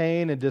of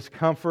pain and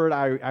discomfort,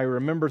 I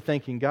remember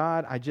thinking,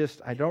 God,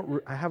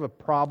 I have a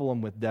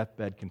problem with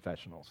deathbed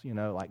confessionals. You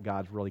know, like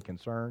God's really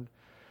concerned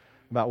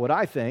about what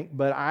I think,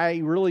 but I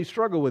really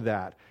struggle with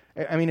that.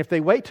 I mean, if they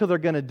wait till they're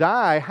going to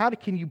die, how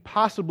can you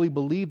possibly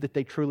believe that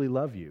they truly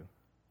love you?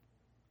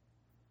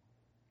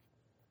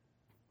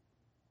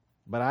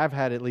 But I've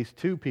had at least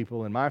 2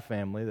 people in my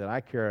family that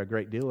I care a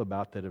great deal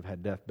about that have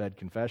had deathbed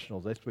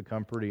confessionals. That's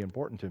become pretty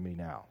important to me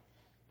now.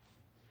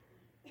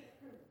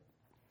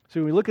 So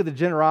when we look at the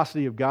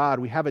generosity of God,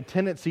 we have a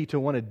tendency to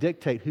want to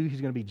dictate who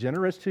He's going to be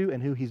generous to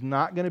and who He's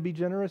not going to be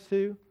generous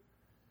to.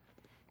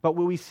 But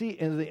what we see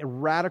is the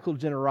radical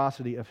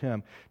generosity of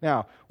Him.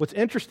 Now, what's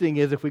interesting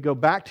is if we go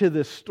back to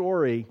this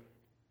story,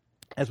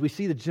 as we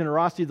see the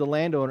generosity of the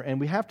landowner, and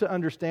we have to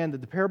understand that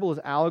the parable is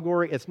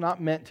allegory. It's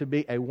not meant to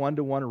be a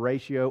 1-to-1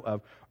 ratio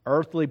of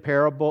earthly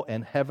parable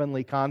and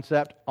heavenly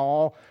concept.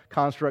 All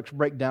constructs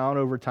break down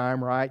over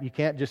time, right? You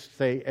can't just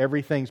say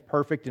everything's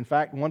perfect. In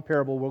fact, one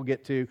parable we'll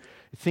get to,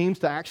 it seems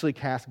to actually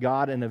cast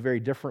God in a very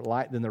different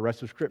light than the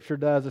rest of Scripture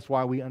does. That's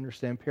why we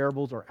understand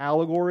parables are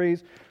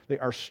allegories. They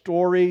are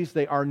stories.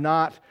 They are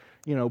not,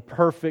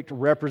 perfect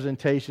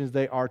representations.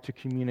 They are to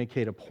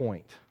communicate a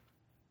point.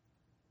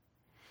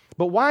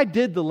 But why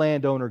did the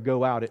landowner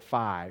go out at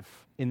 5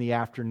 in the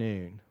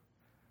afternoon?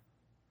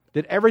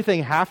 Did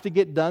everything have to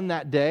get done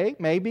that day?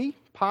 Maybe,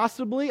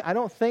 possibly. I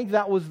don't think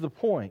that was the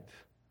point.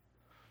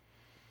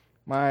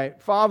 My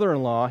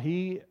father-in-law,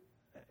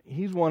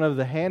 he's one of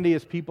the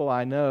handiest people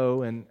I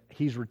know, and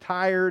he's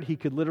retired. He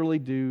could literally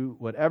do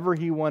whatever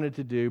he wanted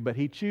to do, but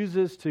he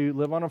chooses to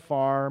live on a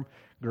farm,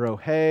 grow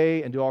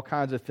hay, and do all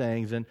kinds of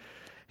things. And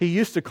he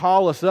used to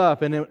call us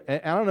up, and I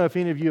don't know if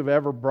any of you have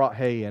ever brought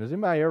hay in. Has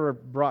anybody ever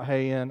brought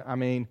hay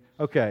in?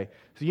 Okay,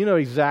 so you know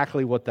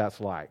exactly what that's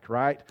like,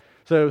 right?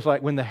 So it's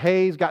like when the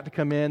hay's got to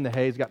come in, the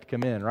hay's got to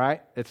come in,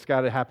 right? It's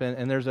got to happen,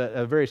 and there's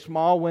a very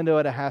small window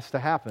that it has to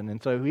happen.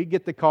 And so we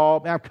get the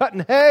call, I'm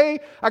cutting hay,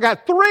 I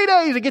got 3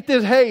 days to get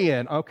this hay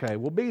in. Okay,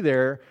 we'll be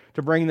there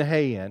to bring the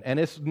hay in. And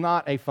it's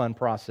not a fun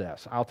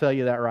process, I'll tell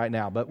you that right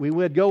now. But we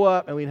would go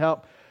up and we'd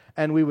help,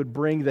 and we would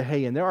bring the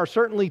hay in. There are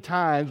certainly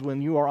times when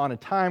you are on a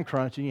time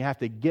crunch and you have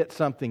to get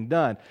something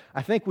done.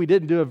 I think we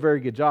didn't do a very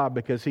good job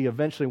because he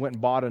eventually went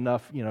and bought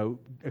enough,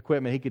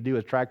 equipment he could do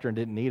his tractor and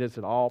didn't need us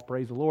at all,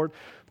 praise the Lord.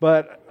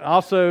 But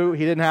also,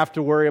 he didn't have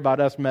to worry about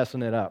us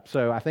messing it up.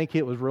 So I think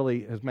it was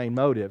really his main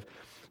motive.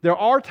 There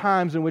are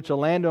times in which a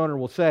landowner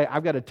will say,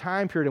 I've got a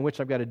time period in which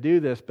I've got to do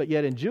this, but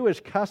yet in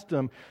Jewish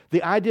custom,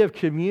 the idea of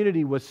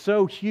community was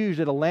so huge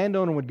that a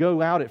landowner would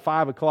go out at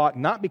 5 o'clock,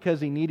 not because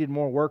he needed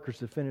more workers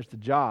to finish the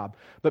job,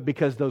 but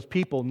because those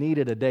people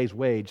needed a day's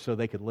wage so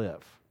they could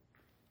live.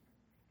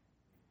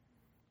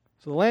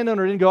 So the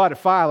landowner didn't go out at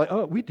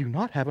 5 we do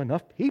not have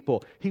enough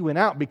people. He went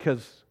out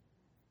because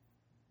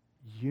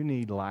you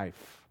need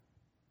life,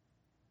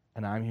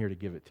 and I'm here to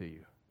give it to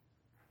you.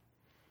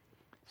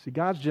 See,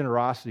 God's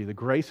generosity, the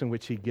grace in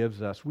which He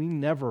gives us, we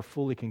never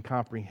fully can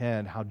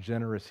comprehend how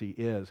generous He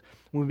is.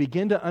 When we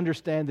begin to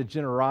understand the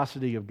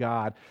generosity of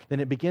God,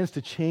 then it begins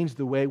to change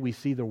the way we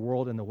see the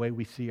world and the way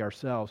we see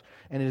ourselves.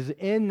 And it is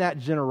in that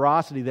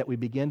generosity that we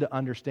begin to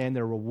understand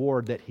the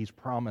reward that He's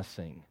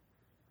promising.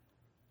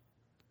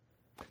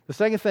 The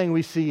second thing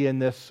we see in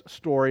this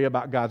story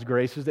about God's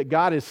grace is that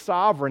God is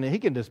sovereign and He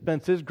can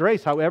dispense His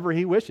grace however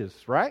He wishes,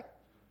 right?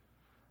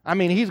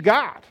 He's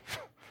God.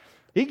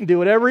 He can do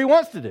whatever He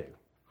wants to do.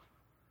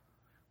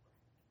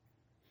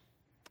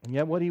 And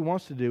yet what He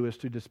wants to do is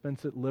to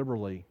dispense it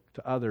liberally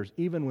to others,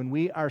 even when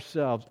we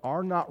ourselves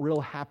are not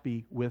real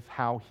happy with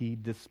how He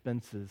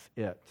dispenses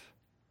it.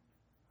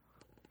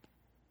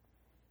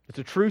 It's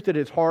a truth that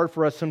it's hard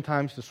for us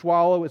sometimes to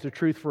swallow. It's a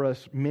truth for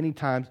us many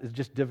times it's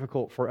just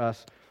difficult for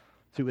us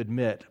to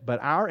admit. But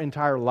our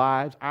entire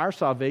lives, our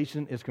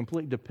salvation is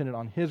completely dependent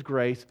on His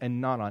grace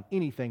and not on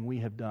anything we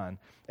have done.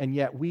 And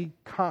yet we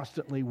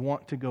constantly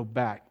want to go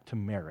back to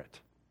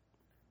merit.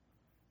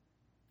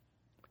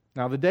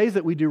 Now, the days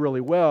that we do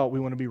really well, we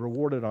want to be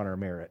rewarded on our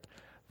merit.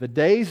 The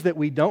days that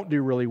we don't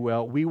do really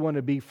well, we want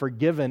to be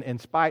forgiven in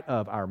spite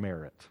of our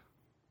merit.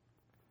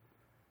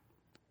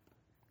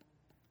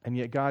 And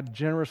yet God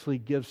generously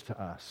gives to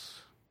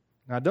us.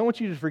 Now, I don't want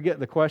you to forget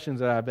the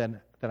questions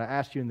that I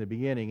asked you in the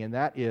beginning, and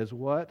that is,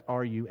 what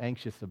are you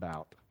anxious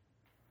about?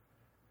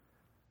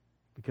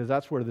 Because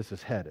that's where this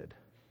is headed.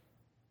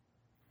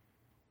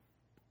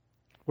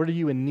 What are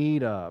you in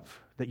need of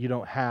that you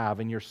don't have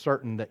and you're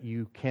certain that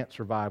you can't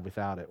survive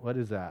without it? What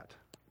is that?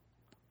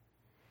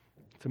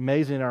 It's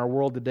amazing in our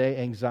world today,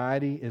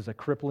 anxiety is a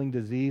crippling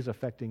disease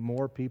affecting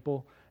more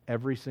people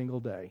every single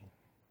day.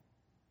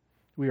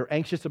 We are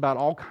anxious about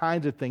all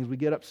kinds of things. We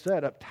get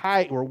upset,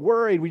 uptight, we're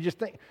worried, we just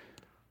think.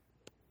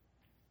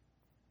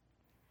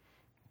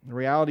 The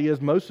reality is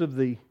most of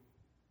the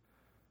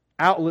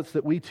outlets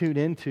that we tune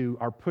into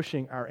are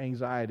pushing our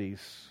anxieties,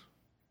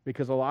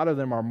 because a lot of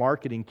them are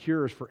marketing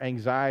cures for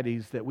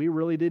anxieties that we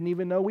really didn't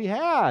even know we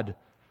had.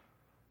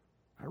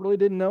 I really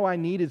didn't know I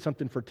needed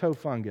something for toe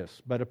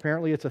fungus, but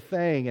apparently it's a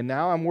thing, and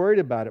now I'm worried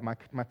about it.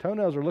 My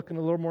toenails are looking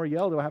a little more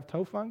yellow. Do I have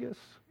toe fungus?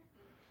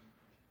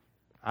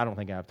 I don't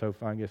think I have toe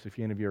fungus if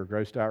any of you are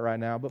grossed out right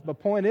now, but the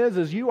point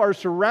is you are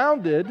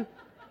surrounded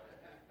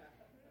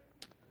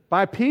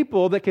by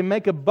people that can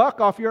make a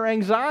buck off your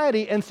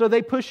anxiety, and so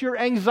they push your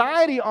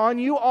anxiety on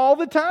you all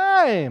the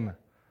time.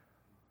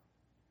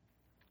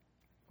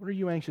 What are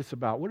you anxious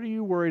about? What are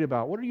you worried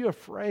about? What are you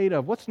afraid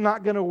of? What's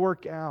not going to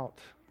work out?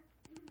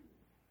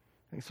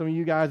 And some of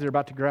you guys that are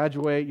about to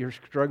graduate, you're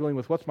struggling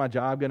with what's my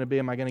job going to be?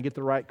 Am I going to get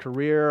the right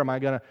career? Am I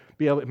going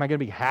to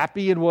be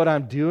happy in what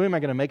I'm doing? Am I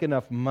going to make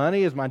enough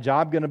money? Is my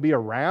job going to be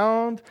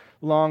around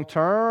long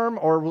term?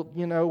 Or,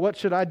 what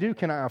should I do?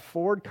 Can I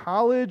afford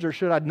college? Or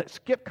should I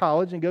skip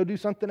college and go do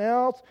something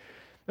else?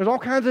 There's all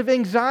kinds of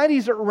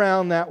anxieties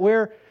around that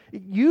where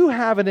you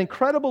have an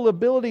incredible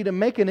ability to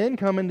make an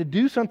income and to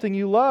do something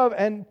you love,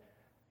 and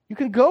you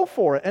can go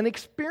for it and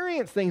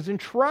experience things and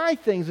try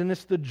things, and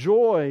it's the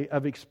joy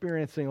of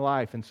experiencing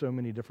life in so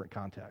many different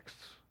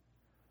contexts.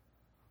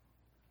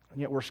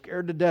 And yet we're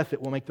scared to death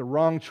that we'll make the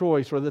wrong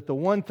choice or that the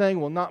one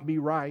thing will not be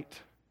right.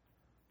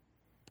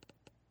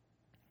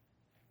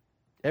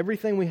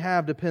 Everything we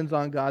have depends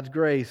on God's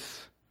grace.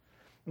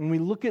 When we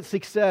look at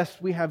success,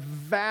 we have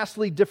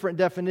vastly different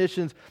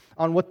definitions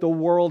on what the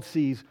world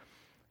sees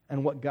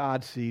and what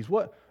God sees.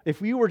 What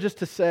if you were just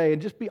to say,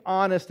 and just be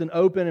honest and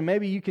open, and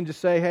maybe you can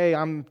just say, hey,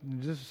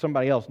 this is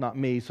somebody else, not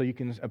me, so you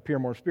can appear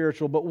more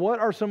spiritual, but what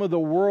are some of the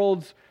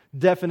world's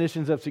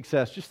definitions of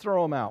success? Just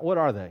throw them out. What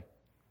are they?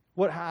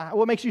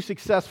 What makes you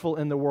successful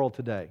in the world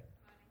today?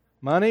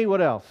 Money?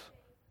 What else?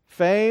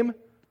 Fame?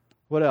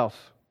 What else?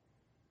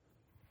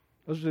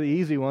 Those are the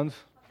easy ones.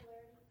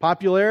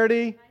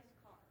 Popularity?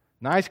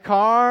 Nice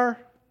car?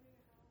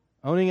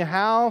 Owning a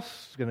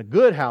house? A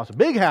good house, a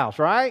big house,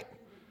 right?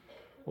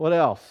 What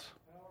else?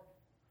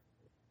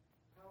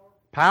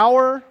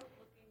 Power?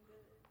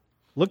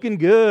 Looking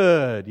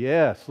good.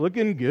 Yes,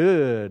 looking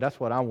good. That's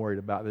what I'm worried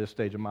about at this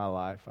stage of my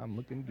life. I'm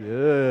looking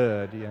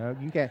good.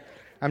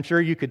 I'm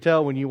sure you could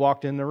tell when you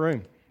walked in the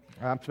room.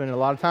 I'm spending a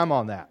lot of time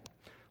on that.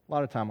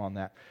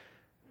 The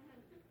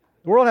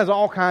world has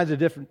all kinds of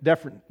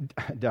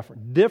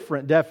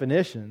different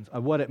definitions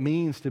of what it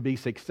means to be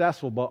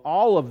successful, but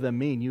all of them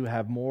mean you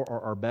have more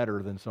or are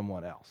better than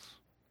someone else.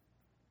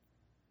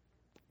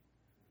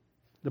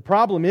 The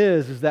problem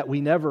is that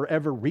we never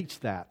ever reach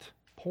that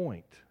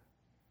point.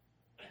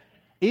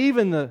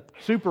 Even the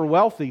super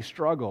wealthy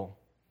struggle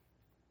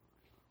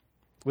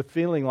with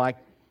feeling like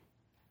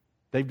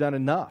they've done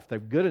enough, they're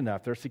good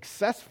enough, they're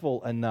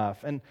successful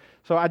enough. And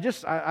so I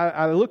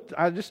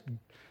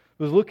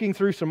was looking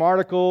through some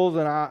articles,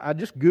 and I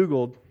just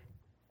Googled.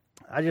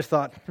 I just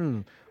thought,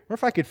 what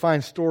if I could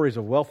find stories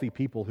of wealthy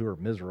people who are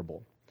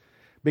miserable?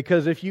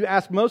 Because if you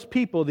ask most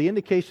people, the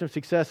indication of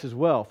success is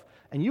wealth.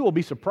 And you will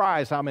be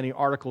surprised how many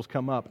articles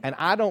come up. And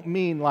I don't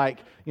mean like,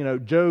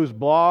 Joe's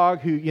blog,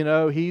 who,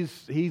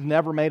 he's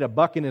never made a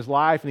buck in his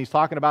life and he's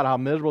talking about how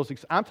miserable.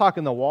 I'm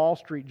talking the Wall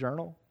Street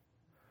Journal,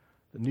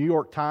 the New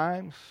York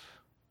Times,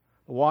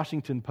 the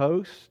Washington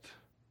Post.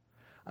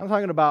 I'm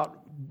talking about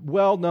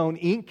well-known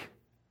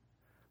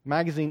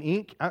magazine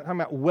Inc. I'm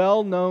talking about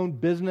well-known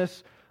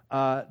business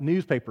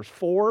newspapers,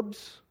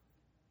 Forbes,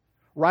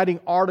 writing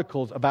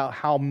articles about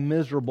how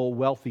miserable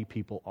wealthy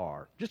people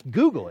are. Just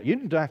Google it. You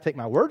don't have to take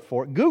my word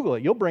for it. Google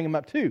it. You'll bring them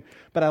up too.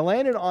 But I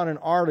landed on an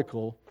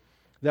article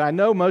that I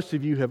know most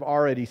of you have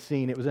already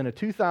seen. It was in a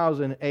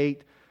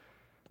 2008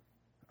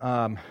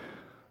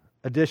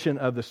 edition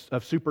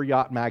of Super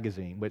Yacht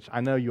Magazine, which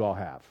I know you all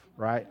have,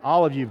 right?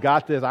 All of you have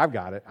got this. I've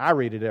got it. I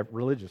read it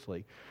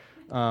religiously.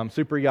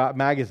 Super Yacht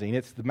Magazine.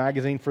 It's the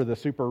magazine for the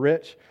super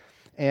rich.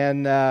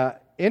 And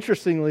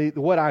interestingly,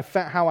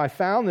 how I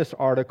found this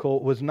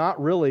article was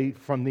not really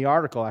from the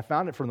article. I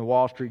found it from the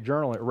Wall Street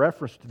Journal. It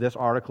referenced this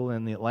article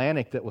in the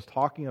Atlantic that was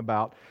talking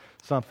about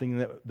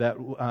something that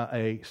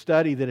a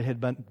study that had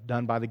been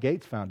done by the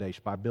Gates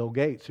Foundation, by Bill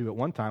Gates, who at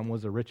one time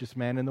was the richest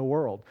man in the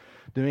world,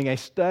 doing a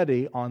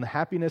study on the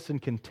happiness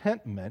and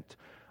contentment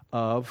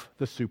of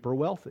the super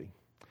wealthy.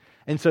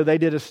 And so they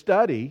did a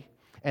study,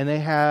 and they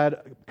had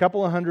a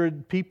couple of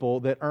hundred people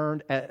that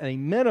earned at a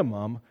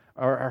minimum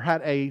or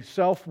had a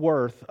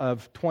self-worth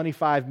of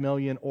 $25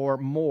 million or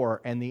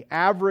more. And the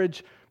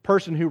average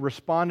person who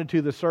responded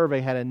to the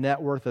survey had a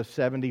net worth of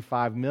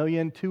 $75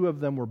 million. 2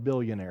 of them were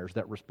billionaires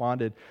that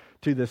responded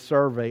to this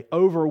survey.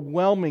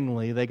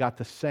 Overwhelmingly, they got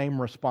the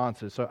same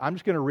responses. So I'm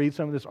just going to read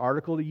some of this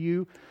article to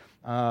you.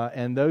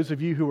 And those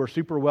of you who are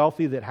super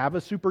wealthy that have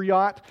a super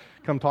yacht,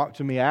 come talk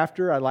to me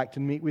after. I'd like to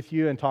meet with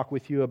you and talk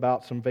with you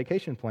about some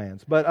vacation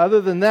plans. But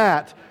other than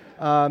that,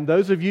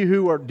 those of you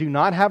who do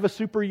not have a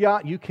super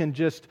yacht, you can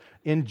just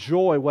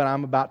enjoy what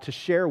I'm about to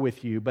share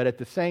with you, but at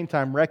the same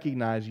time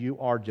recognize you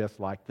are just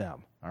like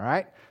them. All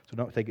right? So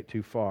don't take it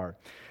too far.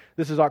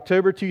 This is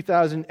October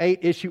 2008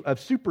 issue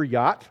of Super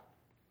Yacht.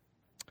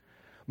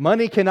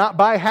 Money Cannot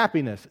Buy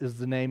Happiness is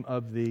the name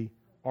of the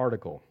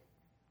article.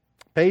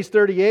 Page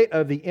 38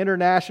 of the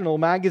International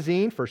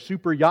Magazine for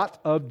Super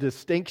Yacht of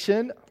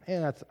Distinction.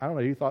 Man, I don't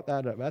know who thought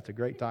that up. That's a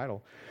great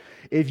title.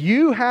 If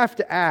you have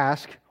to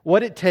ask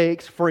what it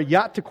takes for a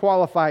yacht to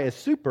qualify as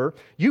super,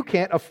 you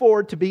can't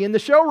afford to be in the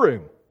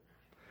showroom.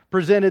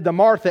 Presented the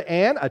Martha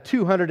Ann, a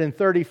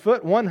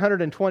 230-foot,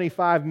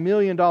 $125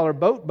 million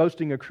boat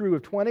boasting a crew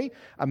of 20,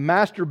 a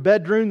master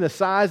bedroom the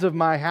size of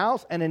my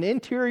house, and an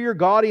interior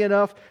gaudy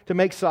enough to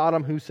make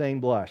Saddam Hussein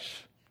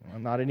blush. Well,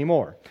 not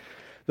anymore.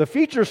 The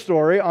feature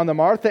story on the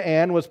Martha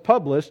Ann was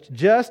published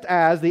just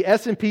as the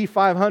S&P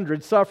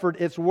 500 suffered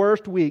its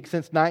worst week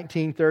since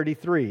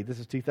 1933. This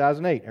is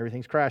 2008.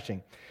 Everything's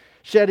crashing.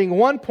 Shedding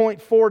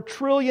 $1.4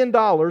 trillion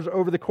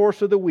over the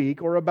course of the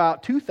week, or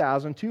about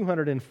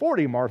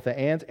 2,240 Martha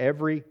Anns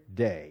every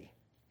day.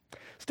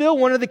 Still,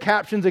 one of the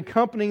captions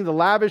accompanying the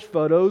lavish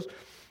photos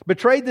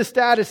betrayed the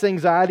status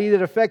anxiety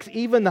that affects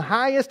even the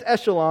highest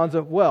echelons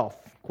of wealth.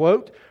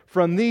 Quote,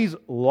 "From these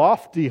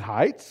lofty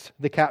heights,"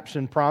 the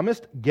caption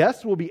promised,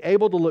 "guests will be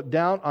able to look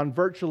down on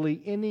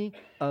virtually any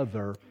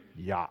other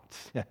yacht."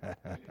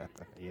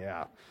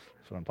 Yeah,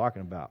 that's what I'm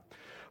talking about.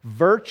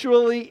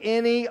 Virtually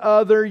any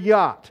other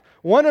yacht.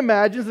 One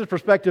imagines the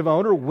prospective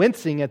owner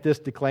wincing at this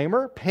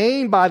disclaimer,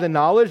 pained by the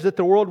knowledge that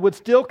the world would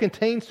still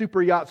contain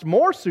super yachts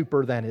more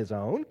super than his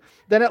own,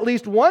 then at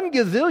least one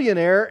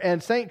gazillionaire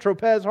in St.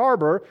 Tropez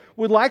Harbor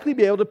would likely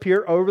be able to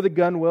peer over the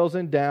gunwales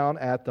and down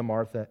at the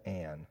Martha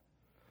Ann.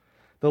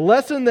 The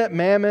lesson that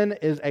mammon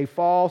is a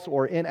false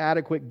or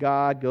inadequate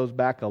god goes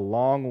back a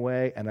long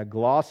way, and a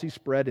glossy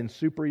spread in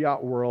super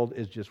yacht world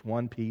is just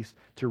one piece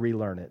to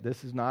relearn it.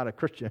 This is not a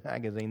Christian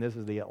magazine. This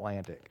is The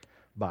Atlantic,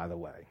 by the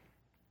way.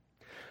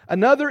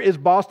 Another is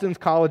Boston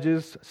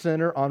College's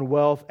Center on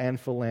Wealth and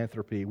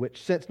Philanthropy,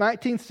 which since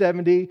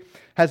 1970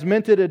 has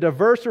minted a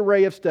diverse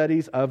array of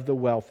studies of the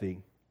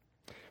wealthy.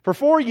 For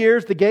 4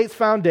 years, the Gates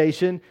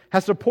Foundation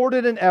has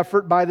supported an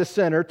effort by the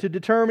center to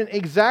determine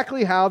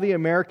exactly how the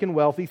American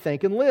wealthy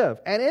think and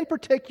live, and in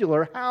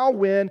particular, how,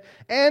 when,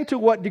 and to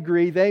what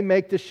degree they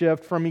make the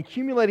shift from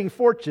accumulating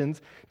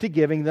fortunes to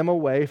giving them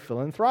away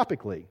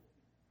philanthropically.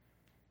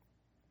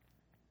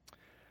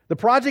 The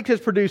project has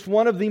produced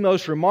one of the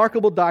most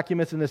remarkable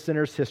documents in the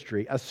center's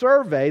history, a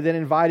survey that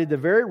invited the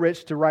very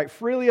rich to write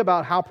freely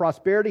about how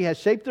prosperity has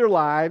shaped their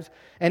lives,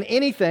 and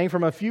anything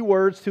from a few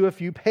words to a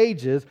few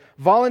pages,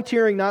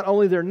 volunteering not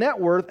only their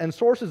net worth and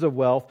sources of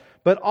wealth,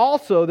 but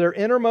also their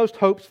innermost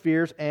hopes,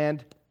 fears,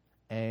 and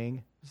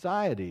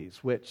anxieties,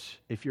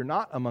 which, if you're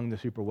not among the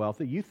super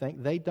wealthy, you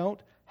think they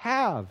don't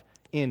have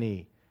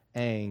any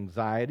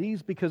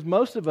anxieties, because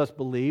most of us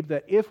believe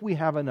that if we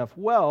have enough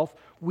wealth,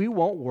 we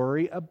won't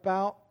worry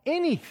about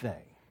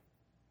anything.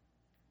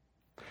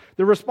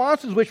 The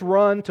responses, which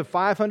run to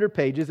 500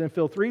 pages and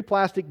fill 3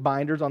 plastic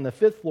binders on the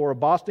 5th floor of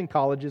Boston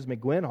College's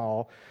McGuinn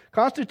Hall,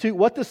 constitute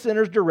what the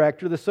center's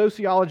director, the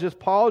sociologist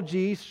Paul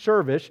G.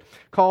 Servish,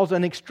 calls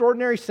an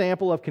extraordinary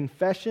sample of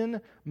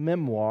confession,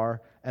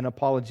 memoir, and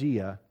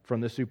apologia from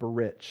the super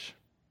rich.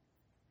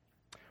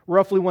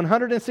 Roughly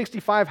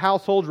 165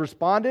 households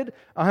responded,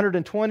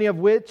 120 of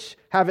which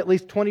have at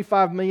least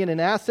 $25 million in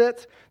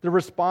assets. The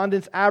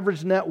respondents'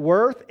 average net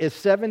worth is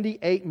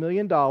 $78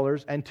 million,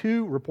 and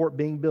 2 report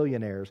being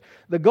billionaires.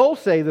 The goal,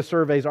 say the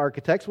survey's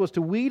architects, was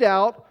to weed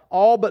out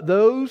all but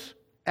those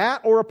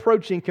at or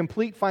approaching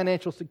complete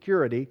financial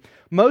security.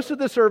 Most of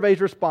the survey's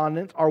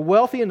respondents are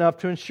wealthy enough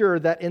to ensure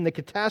that in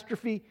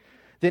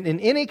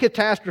any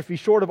catastrophe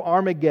short of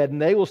Armageddon,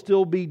 they will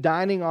still be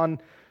dining on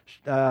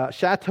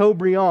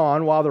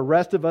Chateaubriand while the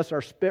rest of us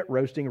are spit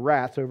roasting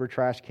rats over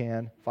trash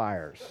can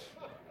fires.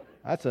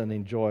 That's an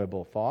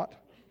enjoyable thought.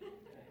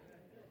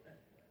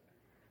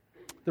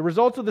 The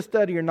results of the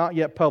study are not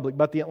yet public,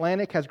 but The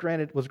Atlantic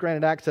was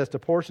granted access to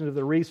portions of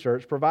the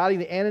research, providing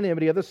the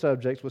anonymity of the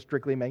subjects was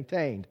strictly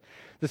maintained.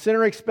 The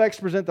center expects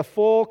to present the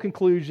full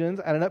conclusions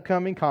at an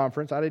upcoming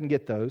conference. I didn't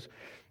get those.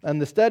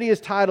 And the study is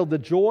titled "The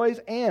Joys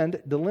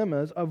and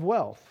Dilemmas of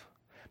Wealth."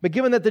 But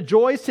given that the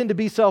joys tend to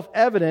be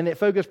self-evident, it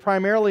focused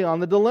primarily on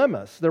the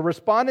dilemmas. The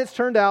respondents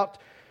turned out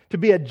to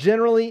be a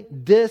generally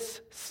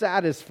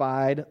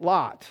dissatisfied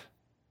lot,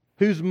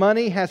 whose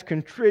money has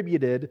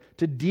contributed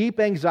to deep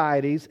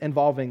anxieties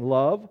involving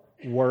love,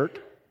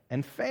 work,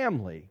 and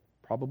family.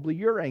 Probably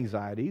your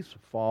anxieties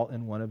fall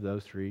in one of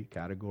those 3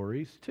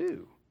 categories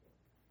too.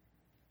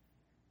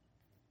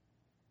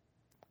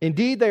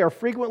 Indeed, they are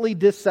frequently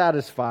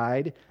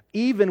dissatisfied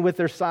even with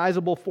their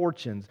sizable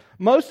fortunes.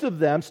 Most of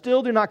them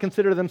still do not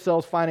consider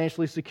themselves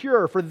financially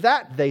secure. For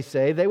that, they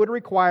say, they would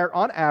require,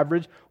 on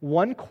average,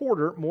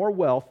 1/4 more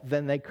wealth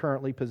than they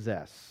currently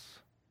possess.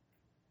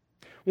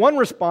 One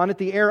respondent,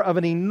 the heir of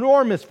an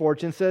enormous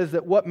fortune, says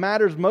that what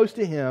matters most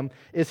to him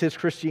is his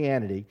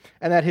Christianity,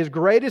 and that his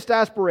greatest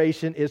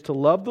aspiration is to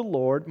love the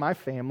Lord, my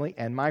family,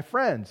 and my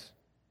friends.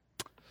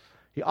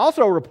 He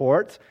also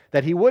reports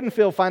that he wouldn't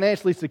feel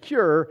financially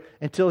secure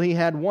until he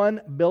had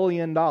 $1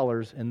 billion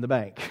in the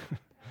bank.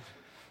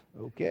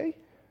 Okay?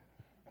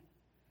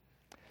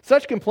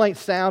 Such complaints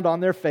sound on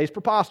their face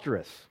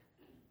preposterous.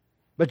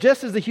 But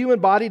just as the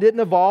human body didn't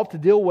evolve to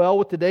deal well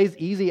with today's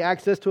easy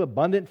access to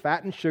abundant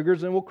fat and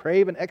sugars and will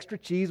crave an extra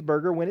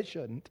cheeseburger when it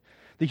shouldn't,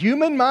 the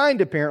human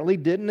mind apparently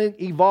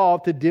didn't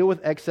evolve to deal with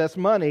excess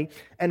money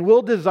and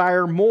will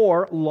desire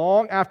more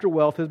long after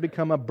wealth has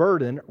become a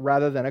burden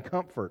rather than a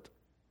comfort.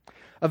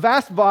 A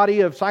vast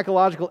body of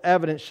psychological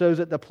evidence shows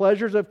that the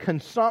pleasures of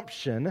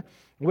consumption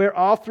wear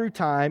off through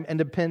time, and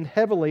depend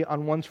heavily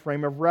on one's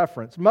frame of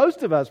reference.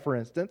 Most of us, for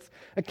instance,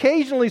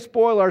 occasionally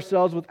spoil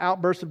ourselves with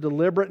outbursts of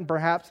deliberate and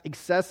perhaps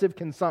excessive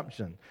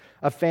consumption.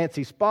 A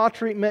fancy spa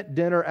treatment,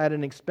 dinner at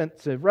an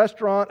expensive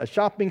restaurant, a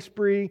shopping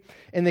spree.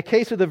 In the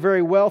case of the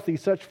very wealthy,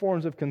 such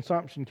forms of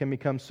consumption can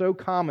become so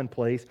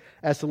commonplace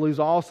as to lose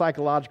all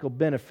psychological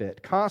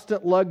benefit.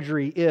 Constant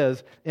luxury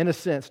is, in a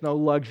sense, no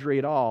luxury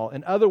at all.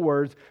 In other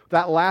words,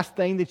 that last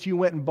thing that you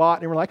went and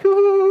bought and were like,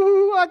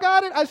 ooh, I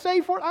got it, I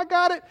saved for it, I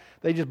got it.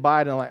 They just buy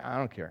it and they're like, I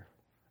don't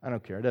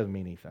care. It doesn't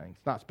mean anything.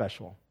 It's not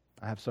special.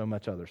 I have so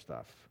much other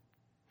stuff.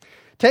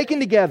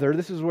 Taken together,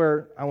 this is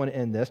where I want to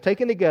end this.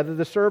 Taken together,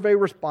 the survey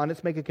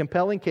respondents make a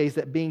compelling case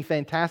that being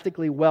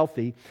fantastically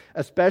wealthy,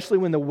 especially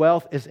when the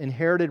wealth is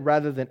inherited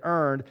rather than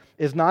earned,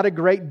 is not a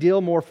great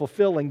deal more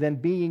fulfilling than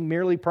being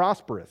merely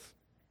prosperous.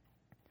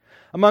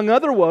 Among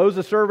other woes,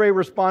 the survey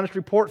respondents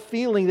report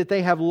feeling that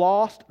they have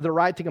lost the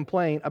right to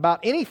complain about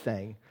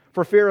anything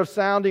for fear of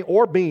sounding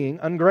or being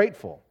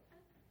ungrateful.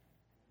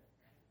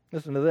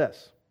 Listen to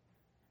this.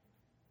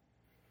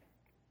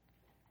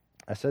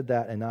 I said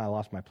that and now I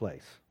lost my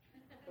place.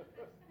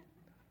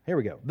 Here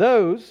we go.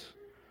 Those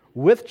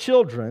with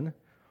children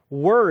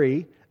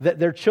worry that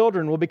their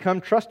children will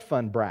become trust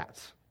fund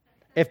brats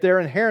if their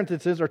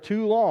inheritances are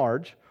too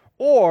large,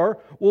 or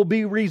will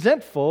be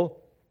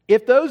resentful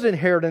if those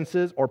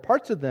inheritances or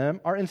parts of them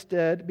are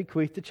instead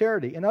bequeathed to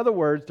charity. In other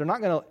words, they're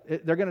going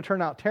to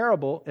turn out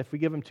terrible if we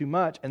give them too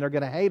much, and they're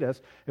going to hate us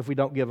if we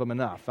don't give them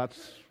enough.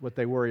 That's what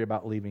they worry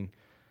about leaving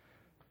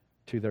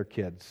to their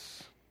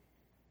kids.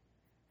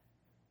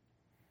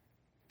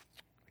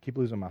 I keep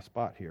losing my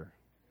spot here.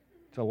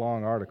 It's a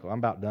long article. I'm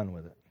about done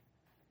with it.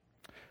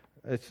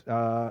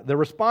 The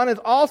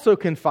respondents also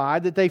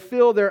confide that they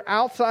feel their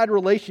outside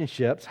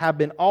relationships have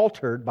been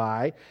altered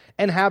by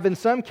and have in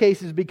some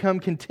cases become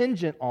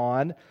contingent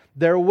on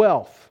their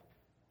wealth.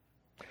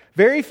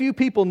 Very few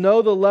people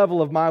know the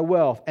level of my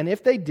wealth, and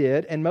if they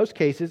did, in most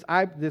cases,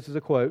 this is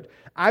a quote,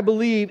 I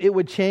believe it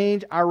would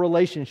change our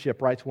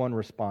relationship, writes one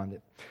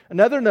respondent.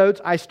 Another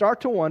notes, I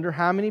start to wonder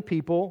how many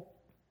people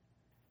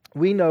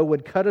we know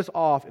would cut us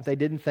off if they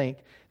didn't think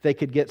they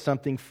could get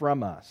something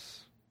from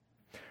us.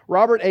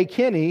 Robert A.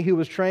 Kinney, who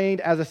was trained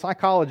as a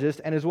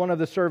psychologist and is one of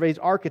the survey's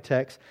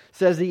architects,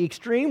 says the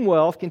extreme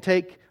wealth can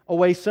take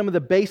away some of the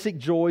basic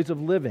joys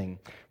of living.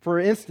 For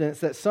instance,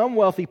 that some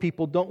wealthy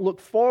people don't look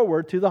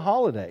forward to the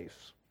holidays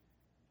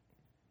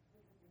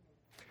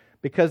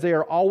because they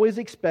are always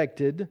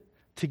expected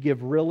to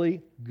give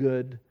really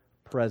good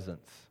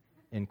presents,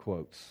 in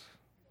quotes.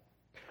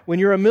 When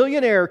you're a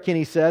millionaire,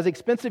 Kinney says,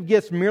 expensive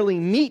gifts merely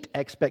meet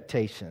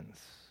expectations.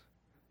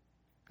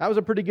 That was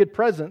a pretty good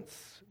present,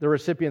 the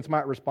recipients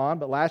might respond,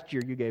 but last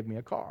year you gave me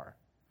a car.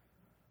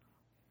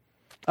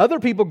 Other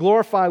people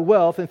glorify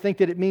wealth and think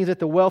that it means that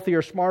the wealthy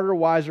are smarter,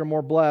 wiser,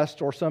 more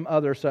blessed, or some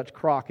other such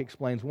crock,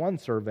 explains one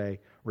survey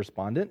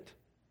respondent.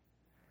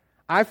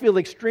 I feel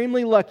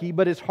extremely lucky,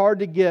 but it's hard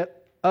to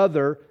get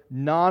other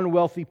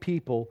non-wealthy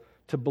people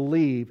to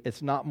believe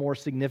it's not more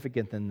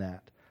significant than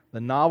that.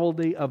 The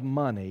novelty of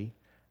money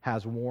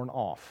has worn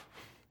off.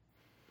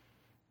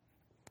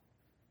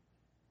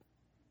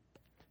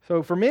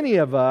 So for many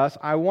of us,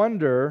 I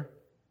wonder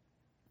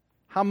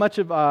how much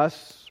of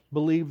us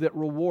believe that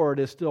reward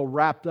is still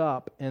wrapped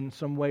up in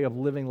some way of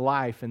living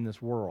life in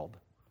this world.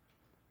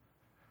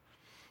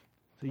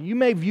 So you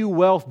may view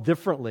wealth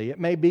differently. It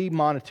may be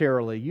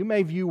monetarily. You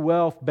may view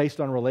wealth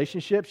based on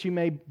relationships. You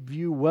may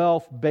view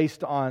wealth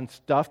based on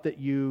stuff that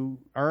you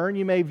earn.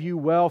 You may view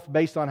wealth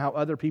based on how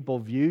other people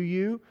view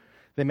you.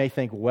 They may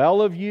think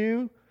well of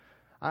you.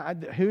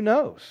 Who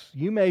knows?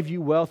 You may view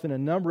wealth in a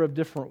number of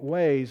different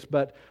ways,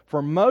 but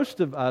for most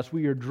of us,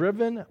 we are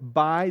driven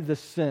by the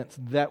sense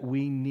that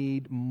we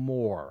need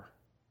more.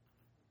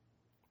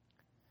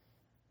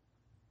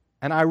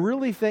 And I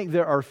really think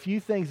there are few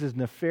things as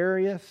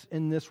nefarious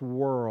in this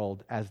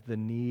world as the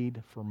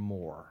need for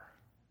more,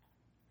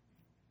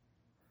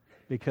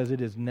 because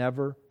it is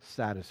never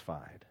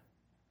satisfied.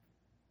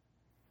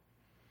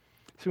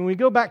 So when we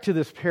go back to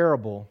this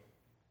parable,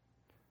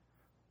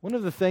 one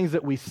of the things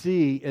that we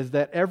see is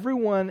that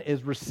everyone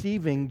is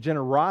receiving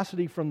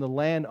generosity from the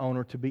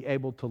landowner to be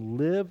able to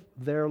live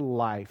their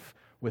life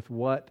with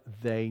what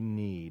they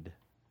need.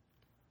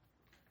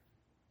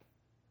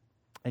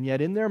 And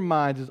yet in their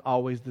minds is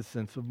always the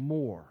sense of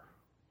more.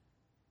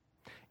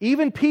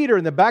 Even Peter,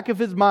 in the back of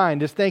his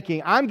mind, is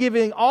thinking, I'm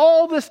giving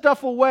all this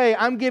stuff away.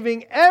 I'm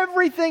giving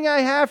everything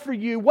I have for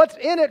you. What's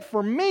in it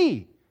for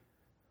me?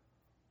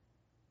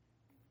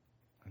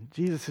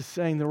 Jesus is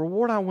saying, the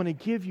reward I want to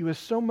give you is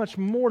so much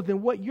more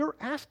than what you're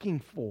asking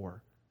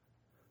for.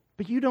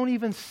 But you don't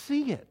even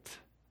see it.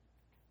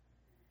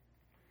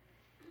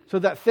 So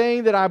that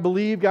thing that I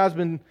believe God's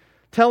been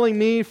telling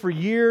me for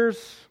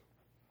years,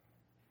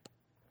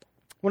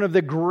 one of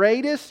the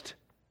greatest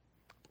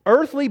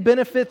earthly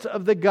benefits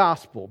of the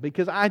gospel,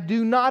 because I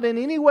do not in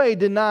any way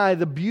deny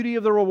the beauty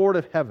of the reward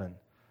of heaven,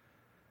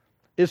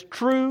 is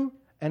true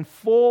and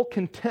full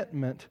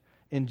contentment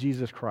in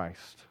Jesus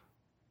Christ.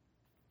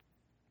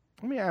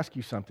 Let me ask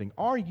you something.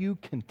 Are you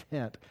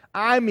content?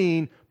 I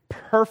mean,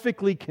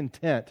 perfectly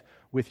content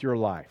with your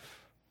life?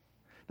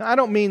 Now, I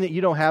don't mean that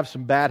you don't have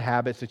some bad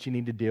habits that you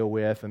need to deal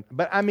with,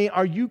 but I mean,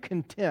 are you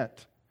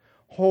content,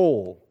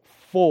 whole,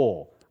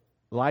 full?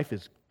 Life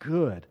is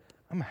good.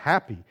 I'm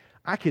happy.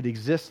 I could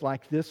exist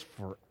like this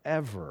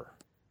forever.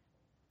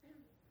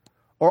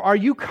 Or are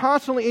you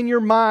constantly in your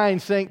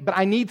mind saying, but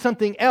I need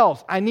something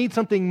else. I need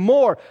something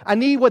more. I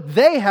need what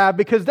they have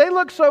because they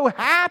look so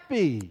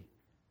happy.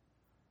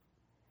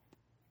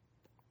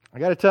 I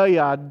got to tell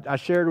you, I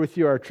shared with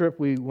you our trip.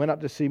 We went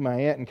up to see my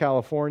aunt in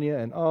California,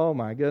 and oh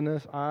my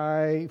goodness,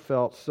 I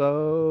felt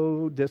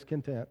so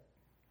discontent.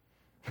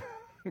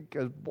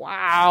 Because,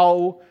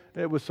 wow,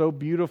 it was so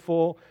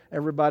beautiful.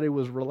 Everybody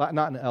was relaxed.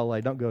 Not in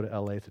L.A. Don't go to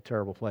L.A. It's a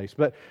terrible place.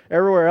 But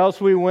everywhere else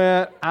we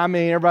went,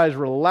 everybody's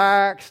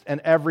relaxed,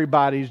 and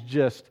everybody's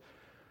just,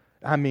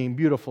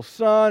 beautiful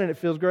sun, and it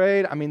feels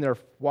great. There are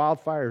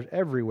wildfires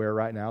everywhere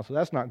right now, so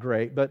that's not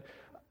great. But,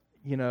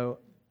 the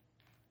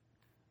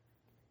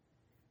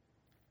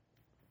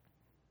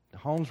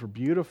homes were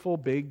beautiful,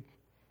 big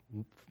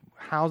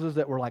houses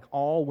that were like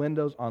all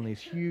windows on these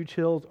huge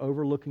hills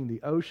overlooking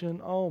the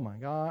ocean. Oh my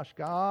gosh,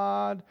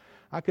 God,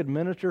 I could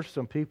minister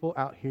some people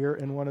out here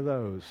in one of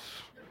those.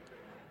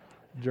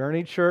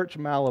 Journey Church,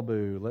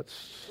 Malibu.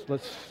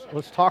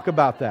 Let's talk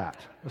about that.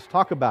 Let's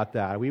talk about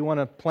that. We want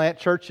to plant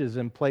churches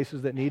in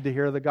places that need to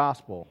hear the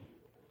gospel.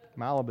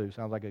 Malibu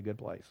sounds like a good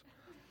place.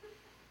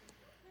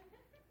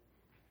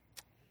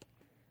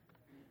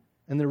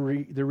 And the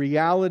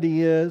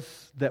reality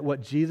is that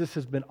what Jesus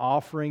has been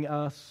offering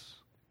us,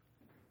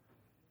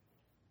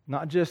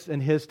 not just in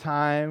His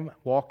time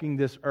walking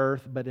this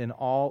earth, but in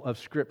all of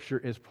Scripture,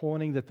 is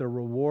pointing that the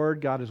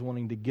reward God is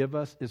wanting to give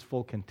us is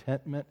full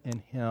contentment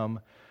in Him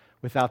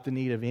without the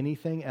need of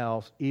anything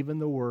else, even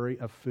the worry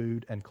of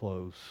food and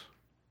clothes.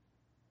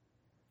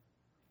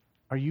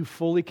 Are you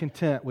fully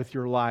content with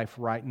your life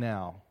right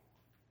now?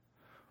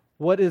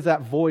 What is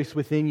that voice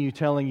within you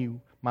telling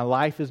you, my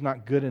life is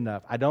not good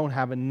enough. I don't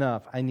have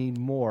enough. I need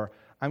more.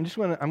 I'm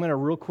going to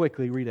real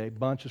quickly read a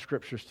bunch of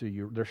scriptures to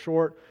you. They're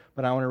short,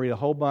 but I want to read a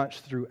whole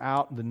bunch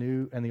throughout the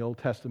New and the Old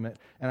Testament.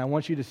 And I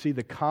want you to see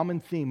the common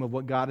theme of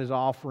what God is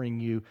offering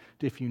you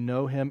if you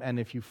know Him and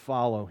if you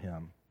follow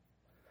Him.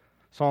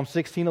 Psalm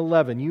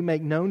 16:11, you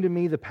make known to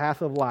me the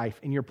path of life.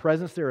 In your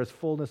presence there is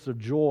fullness of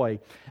joy.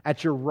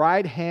 At your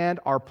right hand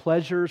are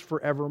pleasures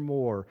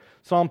forevermore.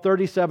 Psalm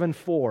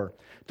 37:4,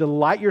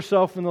 delight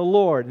yourself in the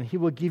Lord, and He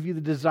will give you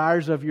the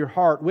desires of your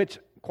heart, which,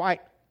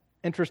 quite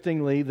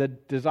interestingly, the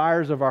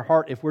desires of our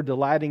heart, if we're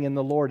delighting in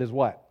the Lord, is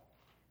what?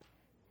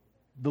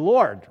 The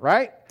Lord,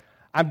 right?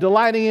 I'm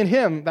delighting in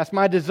Him. That's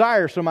my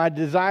desire, so my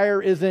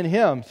desire is in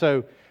Him.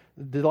 So,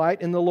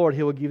 delight in the Lord,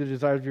 He will give you the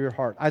desires of your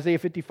heart. Isaiah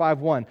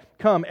 55:1,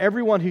 come,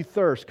 everyone who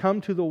thirsts,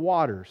 come to the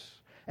waters.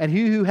 And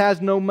he who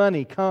has no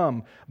money,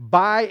 come,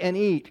 buy and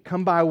eat.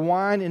 Come buy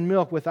wine and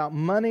milk without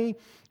money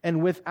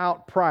and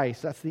without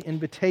price. That's the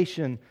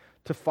invitation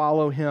to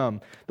follow Him.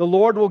 The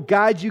Lord will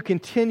guide you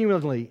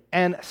continually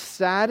and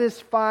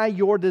satisfy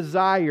your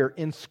desire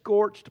in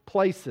scorched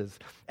places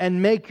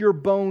and make your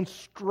bones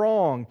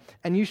strong.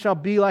 And you shall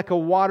be like a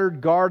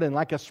watered garden,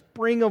 like a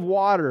spring of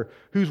water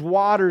whose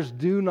waters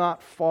do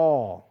not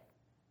fall.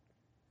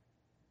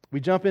 We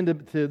jump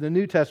into the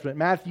New Testament,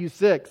 Matthew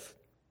 6.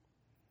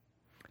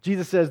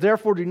 Jesus says,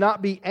 therefore do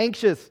not be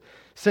anxious,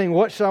 saying,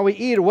 what shall we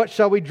eat, or what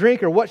shall we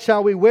drink, or what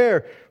shall we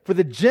wear? For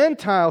the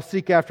Gentiles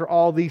seek after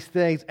all these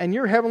things, and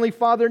your heavenly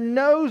Father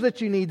knows that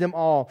you need them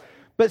all.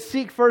 But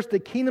seek first the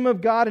kingdom of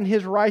God and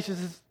His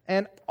righteousness,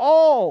 and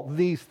all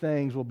these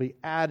things will be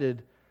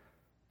added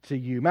to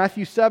you.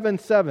 Matthew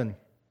 7:7.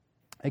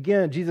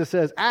 Again, Jesus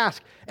says,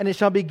 ask, and it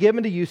shall be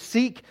given to you.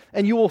 Seek,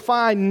 and you will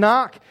find.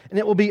 Knock, and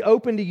it will be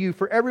opened to you.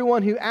 For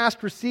everyone who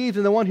asks receives,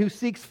 and the one who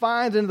seeks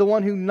finds, and the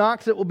one who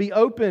knocks it will be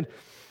opened.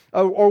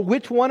 Or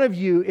which one of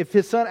you, if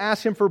his son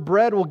asks him for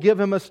bread, will give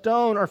him a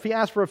stone? Or if he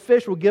asks for a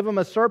fish, will give him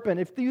a serpent?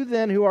 If you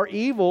then, who are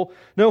evil,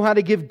 know how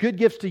to give good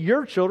gifts to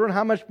your children,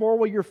 how much more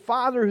will your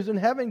Father who's in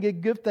heaven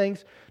give good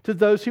things to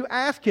those who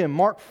ask Him?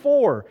 Mark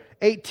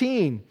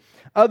 4:18.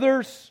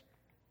 Others,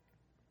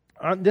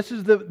 this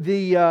is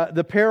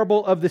the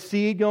parable of the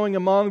seed going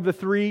among the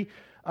three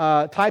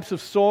types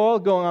of soil,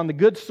 going on the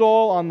good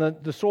soil, on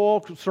the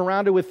soil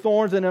surrounded with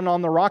thorns, and then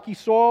on the rocky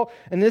soil.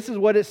 And this is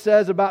what it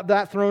says about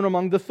that thrown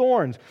among the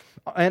thorns.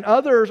 And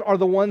others are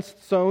the ones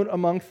sown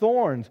among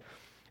thorns.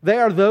 They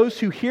are those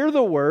who hear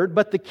the word,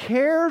 but the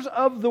cares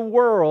of the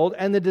world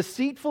and the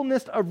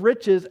deceitfulness of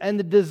riches and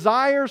the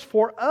desires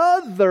for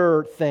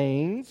other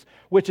things,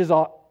 which is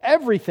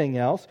everything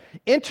else,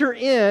 enter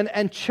in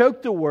and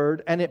choke the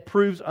word, and it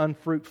proves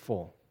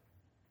unfruitful.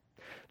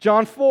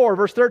 John 4,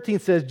 verse 13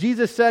 says,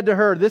 Jesus said to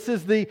her, this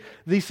is the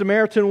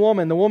Samaritan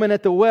woman, the woman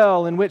at the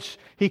well, in which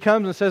He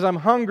comes and says, I'm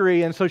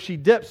hungry. And so she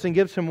dips and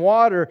gives Him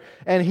water.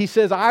 And He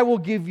says, I will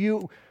give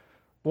you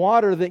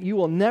water that you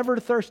will never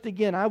thirst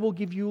again. I will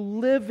give you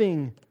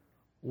living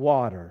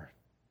water.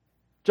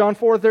 John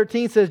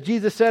 4:13 says,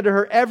 Jesus said to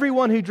her,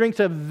 everyone who drinks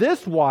of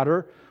this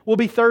water will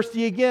be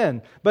thirsty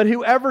again. But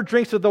whoever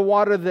drinks of the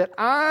water that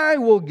I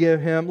will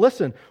give him,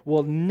 listen,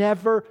 will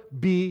never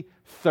be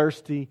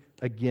thirsty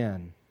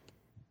again.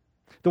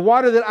 The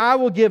water that I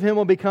will give him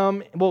will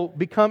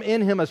become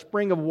in him a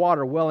spring of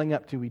water welling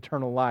up to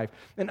eternal life.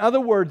 In other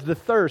words, the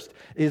thirst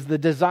is the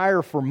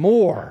desire for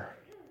more.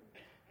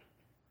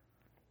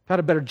 If I had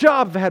a better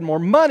job, if I had more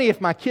money,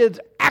 if my kids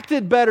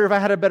acted better, if I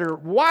had a better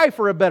wife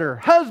or a better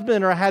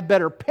husband, or I had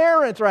better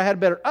parents, or I had a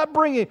better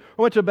upbringing,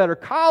 or went to a better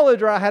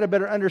college, or I had a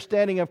better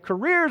understanding of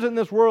careers in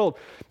this world.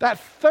 That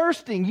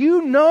thirsting,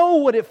 you know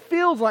what it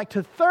feels like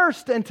to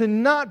thirst and to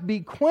not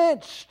be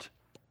quenched.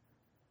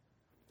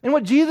 And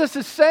what Jesus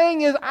is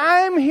saying is,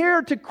 I'm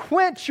here to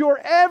quench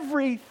your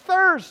every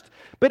thirst.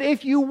 But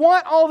if you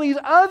want all these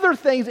other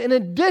things in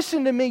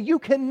addition to me, you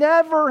can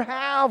never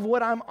have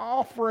what I'm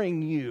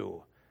offering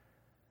you.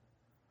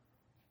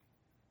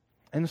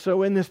 And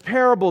so in this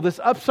parable, this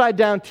upside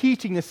down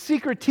teaching, this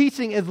secret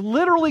teaching is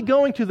literally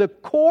going to the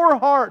core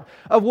heart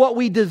of what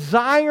we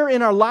desire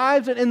in our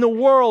lives and in the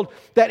world,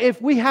 that if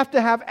we have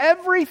to have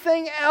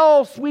everything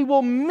else, we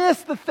will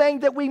miss the thing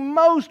that we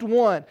most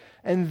want.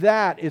 And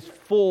that is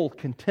full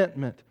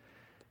contentment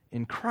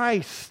in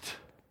Christ.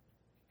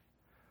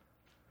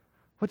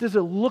 What does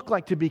it look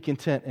like to be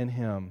content in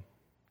Him?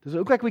 Does it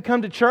look like we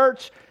come to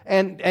church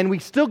and we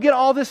still get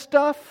all this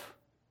stuff?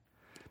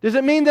 Does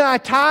it mean that I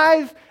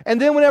tithe and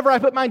then whenever I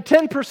put my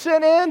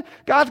 10% in,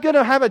 God's going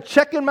to have a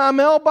check in my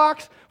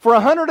mailbox for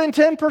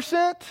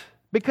 110%?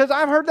 Because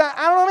I've heard that.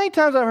 I don't know how many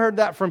times I've heard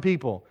that from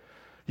people.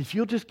 If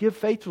you'll just give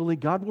faithfully,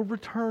 God will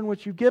return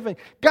what you've given.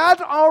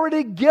 God's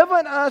already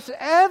given us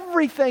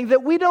everything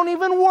that we don't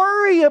even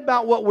worry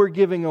about what we're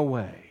giving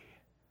away.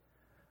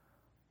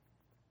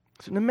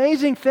 It's an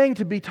amazing thing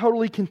to be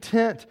totally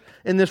content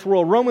in this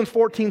world. Romans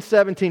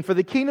 14:17, for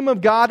the kingdom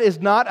of God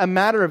is not a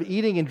matter of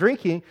eating and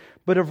drinking,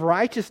 but of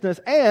righteousness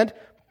and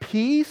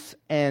peace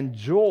and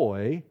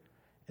joy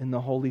in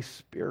the Holy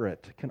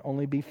Spirit. It can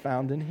only be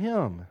found in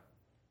Him.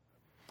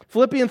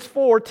 Philippians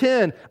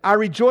 4:10, I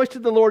rejoiced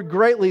in the Lord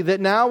greatly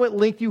that now at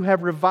length you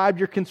have revived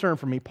your concern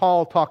for me.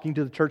 Paul talking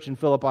to the church in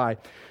Philippi.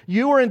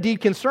 You were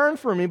indeed concerned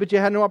for me, but you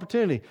had no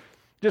opportunity.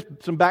 Just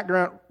some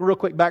background, real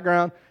quick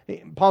background.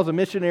 Paul's a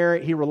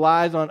missionary. He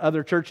relies on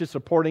other churches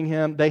supporting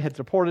him. They had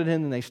supported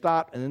him, and they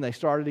stopped, and then they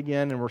started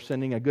again, and we're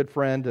sending a good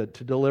friend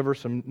to deliver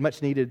some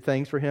much-needed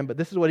things for him. But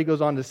this is what he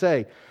goes on to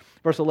say.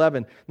 Verse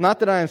 11, not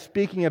that I am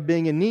speaking of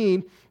being in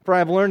need, for I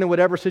have learned in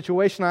whatever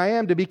situation I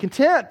am to be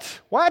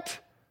content. What?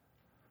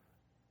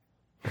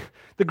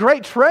 The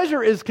great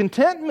treasure is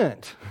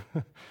contentment.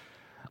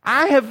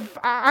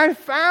 I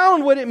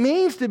found what it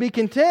means to be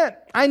content.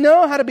 I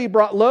know how to be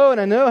brought low,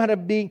 and I know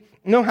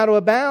how to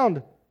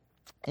abound.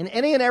 In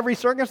any and every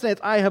circumstance,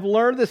 I have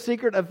learned the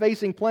secret of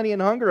facing plenty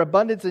and hunger,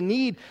 abundance and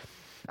need.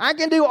 I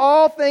can do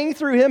all things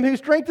through Him who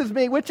strengthens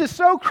me, which is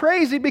so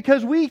crazy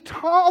because we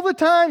all the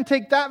time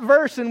take that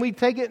verse and we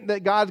take it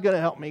that God's going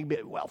to help me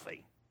be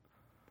wealthy.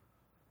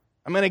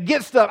 I'm going to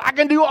get stuff. I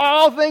can do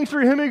all things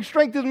through Him who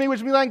strengthens me,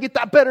 which means I can get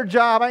that better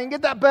job. I can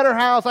get that better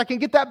house. I can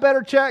get that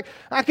better check.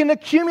 I can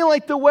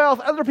accumulate the wealth.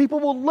 Other people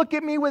will look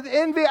at me with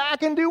envy. I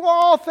can do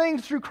all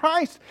things through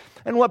Christ.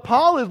 And what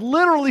Paul is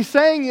literally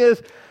saying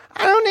is,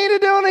 I don't need to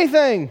do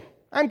anything.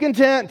 I'm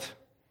content.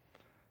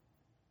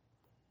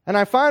 And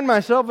I find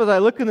myself as I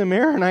look in the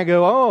mirror and I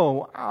go,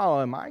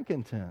 oh, am I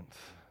content?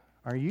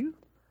 Are you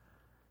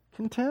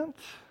content?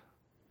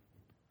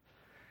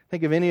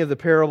 Think of any of the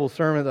parable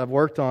sermons I've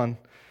worked on.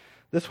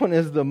 This one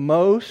is the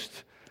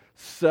most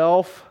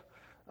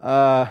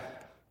I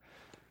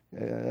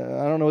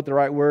don't know what the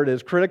right word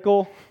is,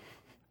 critical.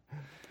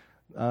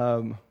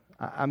 I'm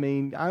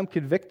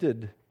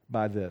convicted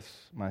by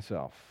this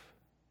myself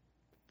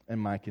and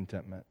my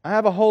contentment. I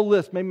have a whole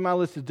list. Maybe my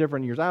list is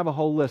different than yours. I have a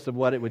whole list of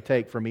what it would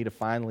take for me to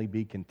finally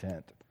be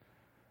content.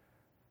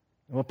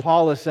 And what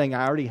Paul is saying,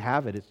 I already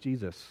have it. It's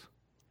Jesus.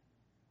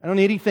 I don't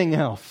need anything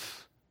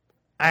else.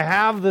 I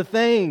have the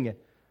thing.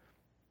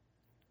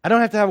 I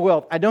don't have to have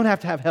wealth. I don't have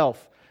to have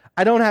health.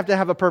 I don't have to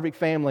have a perfect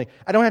family.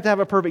 I don't have to have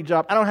a perfect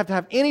job. I don't have to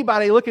have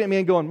anybody looking at me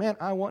and going, man,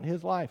 I want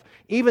his life.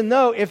 Even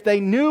though if they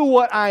knew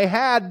what I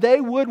had,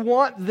 they would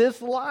want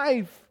this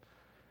life.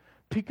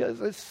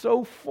 Because it's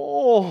so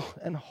full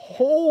and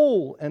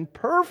whole and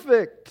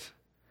perfect.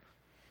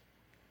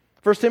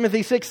 1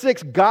 Timothy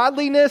 6:6,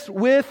 godliness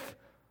with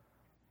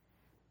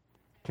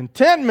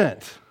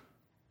contentment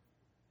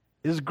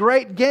is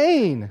great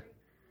gain.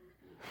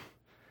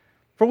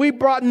 For we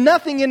brought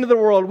nothing into the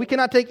world. We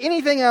cannot take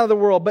anything out of the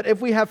world. But if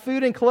we have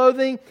food and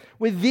clothing,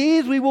 with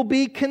these we will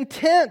be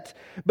content.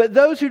 But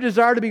those who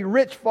desire to be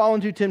rich fall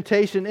into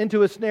temptation,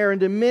 into a snare,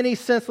 into many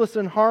senseless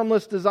and harmful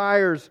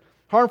desires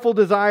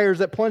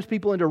that plunge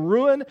people into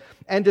ruin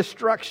and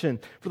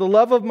destruction. For the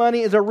love of money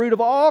is a root of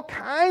all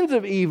kinds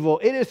of evil.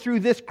 It is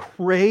through this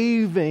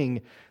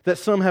craving that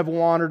some have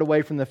wandered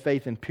away from the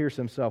faith and pierced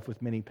themselves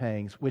with many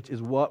pangs, which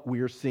is what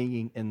we're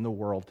seeing in the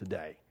world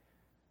today.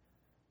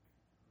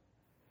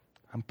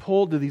 I'm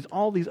pulled to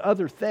all these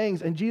other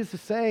things. And Jesus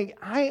is saying,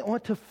 I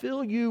want to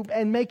fill you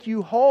and make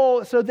you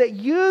whole so that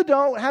you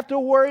don't have to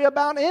worry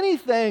about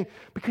anything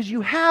because you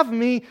have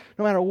me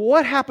no matter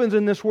what happens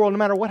in this world, no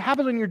matter what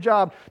happens in your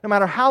job, no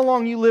matter how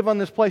long you live on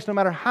this place, no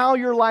matter how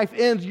your life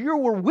ends. You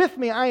were with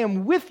me. I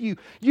am with you.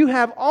 You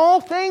have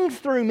all things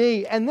through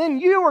me. And then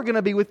you are going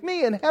to be with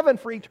me in heaven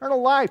for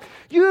eternal life.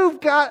 You've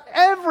got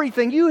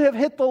everything. You have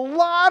hit the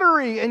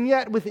lottery. And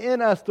yet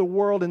within us, the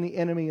world and the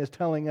enemy is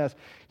telling us,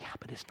 yeah,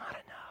 but it's not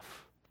enough.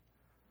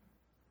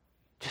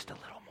 Just a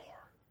little more.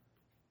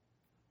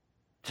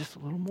 Just a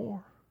little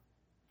more.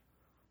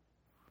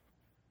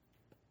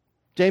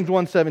 James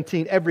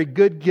 1:17, every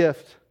good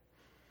gift,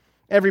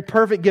 every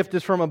perfect gift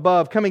is from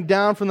above, coming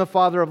down from the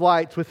Father of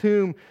lights, with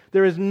whom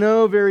there is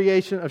no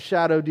variation of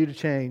shadow due to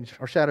change.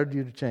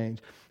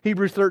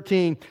 Hebrews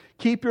 13,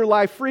 keep your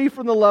life free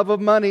from the love of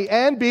money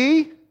and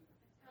be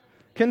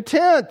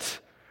content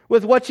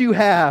with what you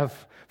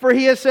have. For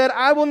he has said,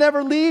 I will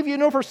never leave you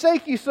nor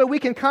forsake you, so we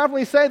can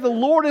confidently say, the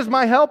Lord is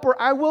my helper.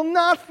 I will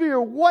not fear.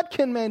 What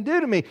can man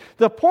do to me?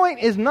 The point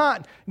is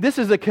not, this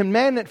is a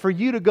commandment for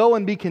you to go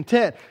and be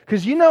content.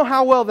 Because you know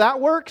how well that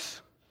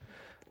works?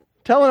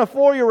 Telling a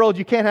 4-year-old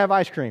you can't have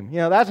ice cream. You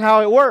know, that's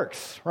how it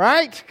works,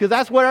 right? Because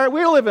that's where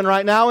we're living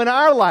right now in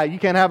our life. You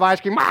can't have ice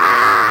cream.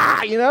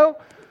 You know?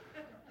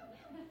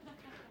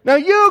 Now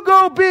you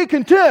go be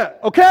content,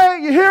 okay?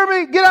 You hear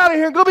me? Get out of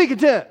here and go be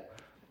content.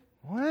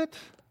 What?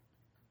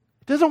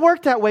 It doesn't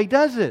work that way,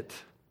 does it?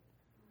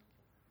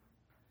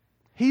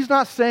 He's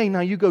not saying, now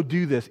you go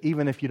do this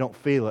even if you don't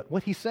feel it.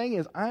 What he's saying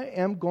is, I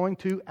am going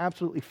to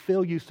absolutely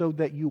fill you so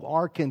that you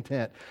are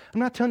content. I'm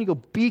not telling you go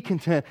be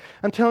content.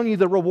 I'm telling you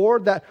the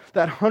reward, that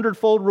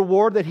 100-fold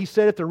reward that he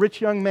said if the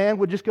rich young man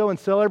would just go and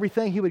sell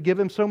everything, he would give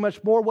him so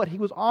much more. What he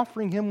was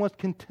offering him was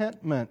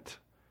contentment.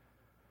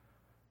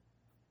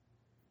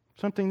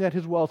 Something that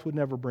his wealth would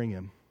never bring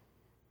him.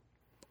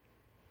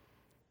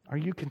 Are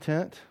you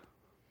content?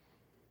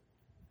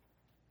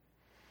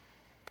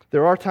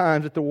 There are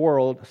times that the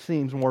world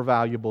seems more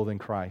valuable than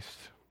Christ.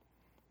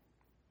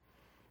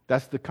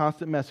 That's the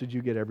constant message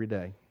you get every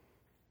day.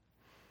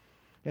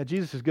 Yeah,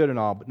 Jesus is good and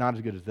all, but not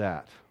as good as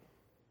that.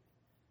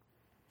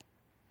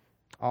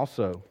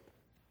 Also,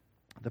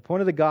 the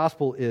point of the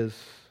gospel is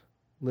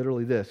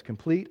literally this: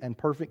 complete and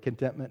perfect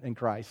contentment in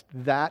Christ.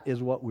 That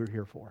is what we're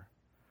here for.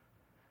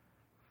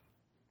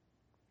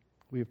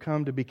 We have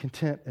come to be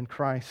content in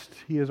Christ.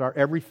 He is our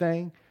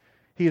everything.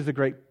 He is the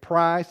great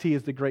prize. He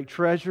is the great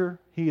treasure.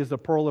 He is the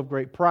pearl of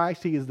great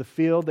price. He is the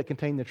field that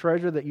contained the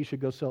treasure that you should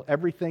go sell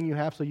everything you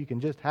have so you can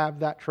just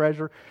have that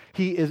treasure.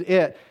 He is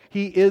it.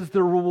 He is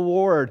the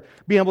reward.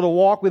 Being able to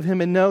walk with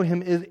Him and know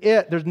Him is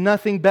it. There's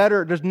nothing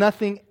better. There's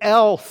nothing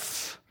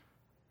else.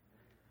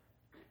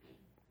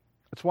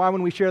 That's why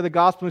when we share the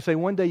gospel, we say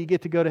one day you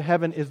get to go to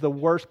heaven is the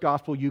worst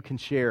gospel you can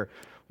share.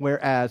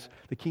 Whereas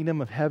the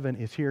kingdom of heaven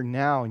is here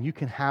now, and you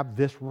can have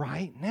this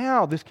right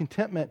now. This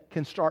contentment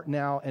can start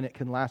now, and it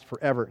can last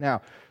forever.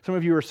 Now, some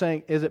of you are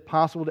saying, is it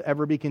possible to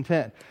ever be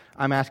content?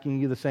 I'm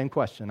asking you the same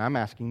question. I'm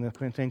asking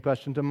the same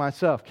question to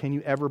myself. Can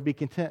you ever be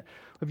content?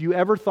 Have you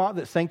ever thought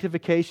that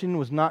sanctification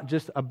was not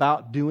just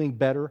about doing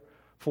better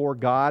for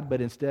God, but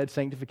instead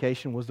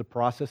sanctification was the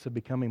process of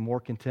becoming more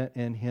content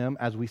in Him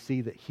as we see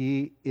that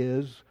He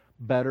is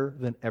better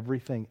than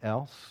everything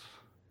else?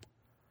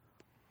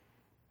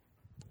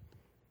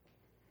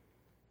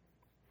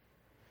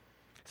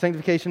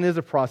 Sanctification is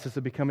a process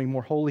of becoming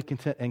more wholly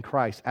content in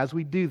Christ. As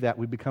we do that,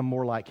 we become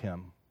more like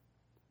Him.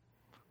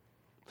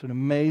 It's an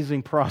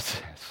amazing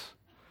process.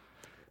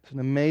 It's an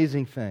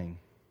amazing thing.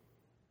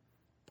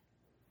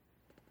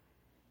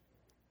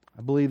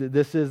 I believe that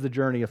this is the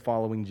journey of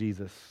following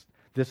Jesus.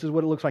 This is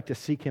what it looks like to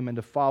seek Him and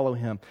to follow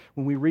Him.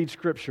 When we read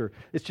Scripture,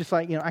 it's just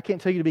like, I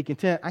can't tell you to be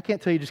content. I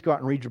can't tell you just go out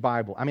and read your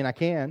Bible. I mean, I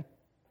can.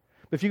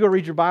 But if you go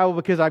read your Bible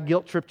because I've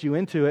guilt-tripped you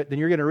into it, then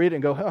you're going to read it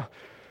and go, oh,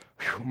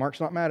 whew,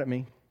 Mark's not mad at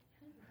me.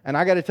 And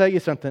I got to tell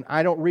you something.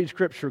 I don't read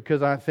Scripture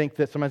because I think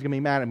that somebody's going to be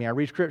mad at me. I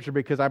read Scripture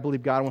because I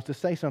believe God wants to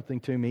say something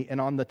to me. And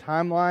on the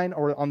timeline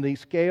or on the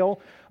scale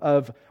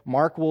of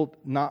Mark will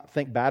not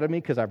think bad of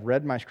me because I've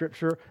read my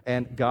Scripture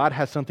and God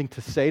has something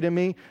to say to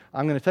me,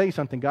 I'm going to tell you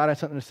something. God has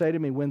something to say to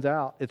me, wins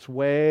out. It's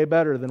way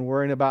better than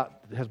worrying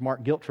about, has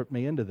Mark guilt-tripped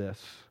me into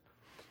this?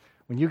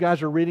 When you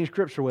guys are reading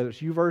Scripture, whether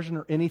it's YouVersion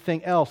or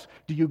anything else,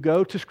 do you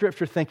go to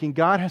Scripture thinking,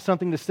 God has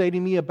something to say to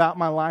me about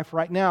my life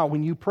right now?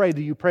 When you pray, do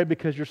you pray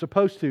because you're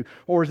supposed to?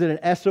 Or is it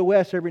an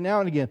SOS every now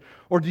and again?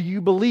 Or do you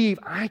believe,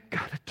 I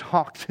got to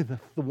talk to the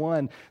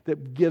one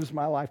that gives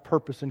my life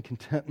purpose and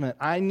contentment?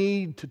 I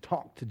need to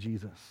talk to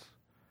Jesus.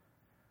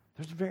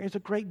 There's a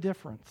great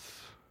difference.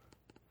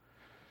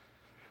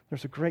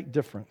 There's a great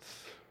difference.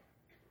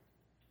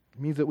 It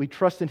means that we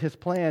trust in His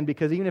plan,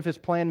 because even if His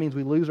plan means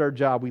we lose our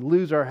job, we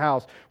lose our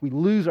house, we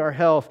lose our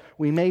health,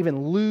 we may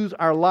even lose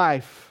our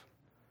life,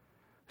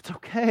 it's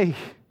okay.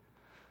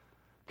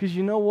 Because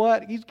you know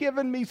what? He's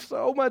given me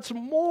so much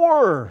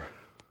more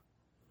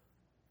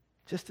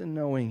just in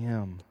knowing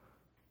Him.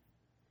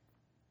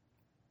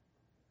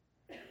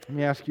 Let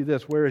me ask you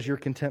this. Where is your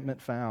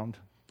contentment found?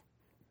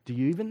 Do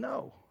you even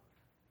know?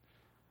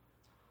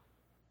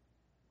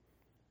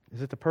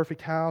 Is it the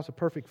perfect house, a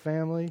perfect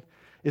family?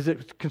 Is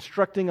it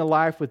constructing a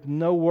life with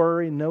no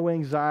worry, no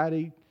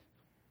anxiety?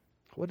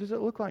 What does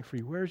it look like for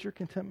you? Where is your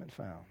contentment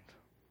found?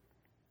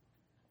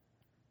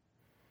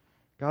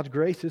 God's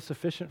grace is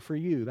sufficient for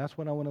you. That's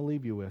what I want to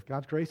leave you with.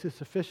 God's grace is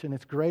sufficient.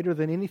 It's greater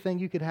than anything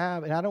you could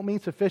have. And I don't mean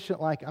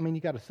sufficient like, you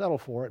got to settle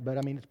for it, but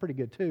it's pretty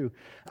good too.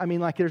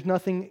 Like there's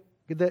nothing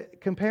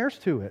that compares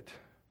to it.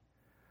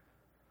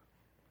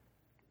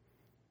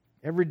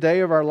 Every day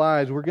of our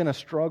lives, we're going to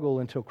struggle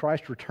until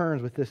Christ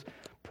returns with this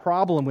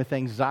problem with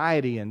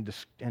anxiety and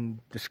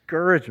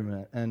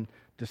discouragement and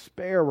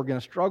despair. We're going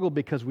to struggle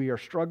because we are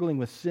struggling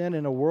with sin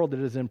in a world that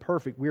is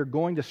imperfect. We are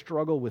going to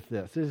struggle with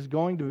this. This is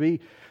going to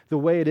be the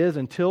way it is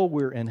until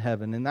we're in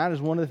heaven. And that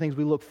is one of the things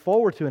we look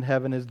forward to in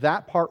heaven, is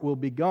that part will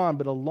be gone.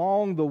 But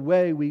along the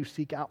way, we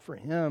seek out for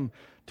Him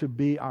to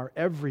be our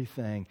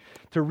everything,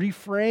 to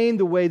reframe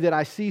the way that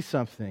I see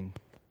something.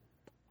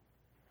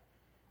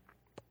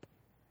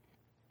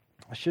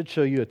 I should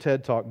show you a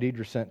TED Talk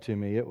Deidre sent to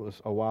me. It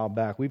was a while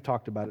back. We've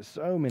talked about it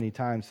so many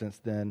times since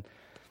then.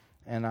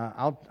 And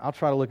I'll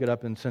try to look it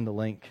up and send a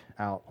link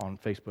out on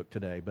Facebook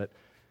today. But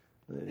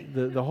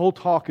the whole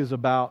talk is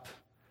about,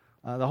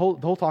 the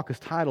whole talk is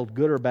titled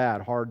Good or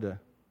Bad, Hard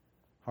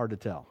to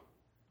Tell.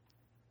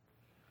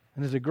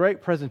 And it's a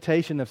great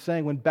presentation of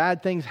saying when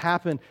bad things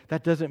happen,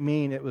 that doesn't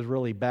mean it was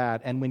really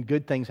bad. And when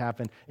good things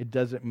happen, it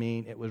doesn't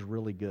mean it was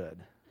really good.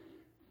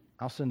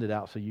 I'll send it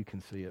out so you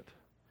can see it.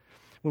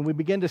 When we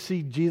begin to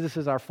see Jesus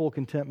as our full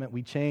contentment,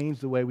 we change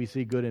the way we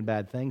see good and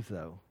bad things,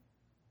 though.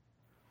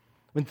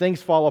 When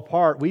things fall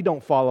apart, we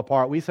don't fall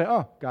apart. We say,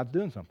 oh, God's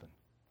doing something.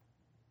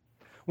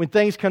 When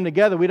things come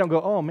together, we don't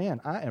go, oh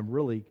man,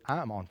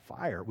 I'm on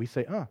fire. We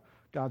say, oh,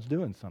 God's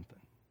doing something.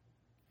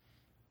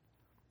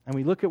 And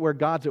we look at where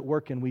God's at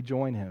work and we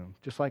join Him,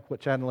 just like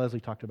what Chad and Leslie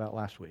talked about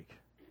last week.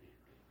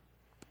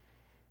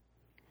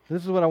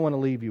 This is what I want to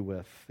leave you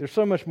with. There's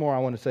so much more I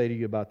want to say to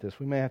you about this.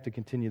 We may have to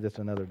continue this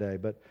another day,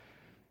 but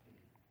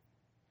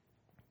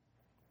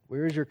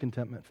where is your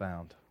contentment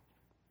found?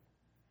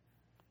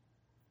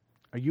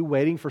 Are you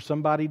waiting for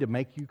somebody to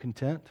make you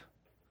content?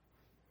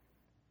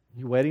 Are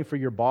you waiting for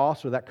your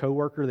boss or that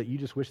coworker that you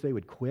just wish they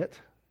would quit,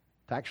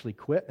 to actually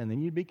quit, and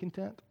then you'd be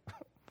content?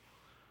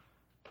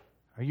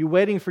 Are you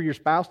waiting for your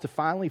spouse to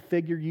finally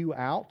figure you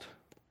out?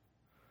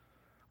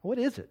 What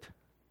is it?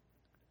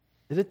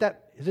 Is it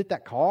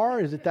that car?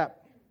 Is it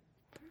that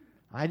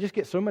I just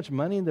get so much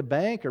money in the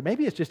bank? Or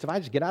maybe it's just if I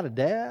just get out of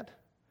debt?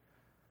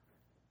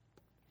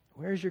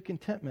 Where's your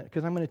contentment?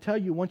 Because I'm going to tell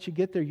you, once you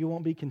get there, you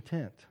won't be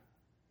content.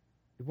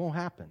 It won't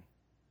happen.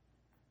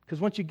 Because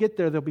once you get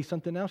there, there'll be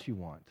something else you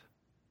want.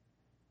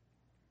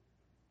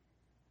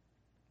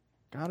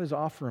 God is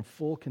offering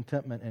full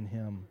contentment in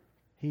Him.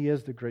 He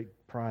is the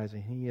great prize,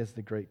 and He is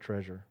the great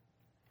treasure.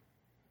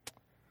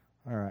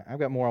 All right, I've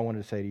got more I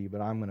wanted to say to you,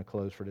 but I'm going to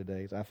close for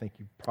today. I think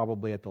you're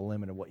probably at the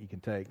limit of what you can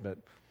take, but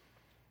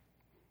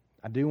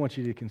I do want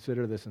you to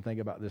consider this and think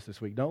about this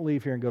week. Don't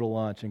leave here and go to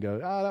lunch and go,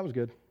 oh, that was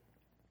good.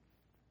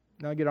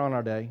 Now get on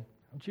our day.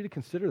 I want you to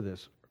consider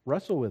this.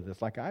 Wrestle with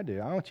this like I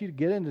do. I want you to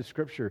get into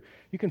Scripture.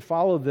 You can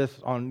follow this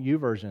on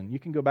YouVersion. You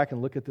can go back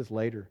and look at this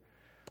later.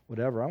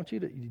 Whatever. I want you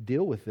to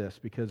deal with this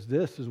because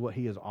this is what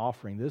He is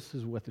offering. This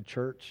is what the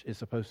church is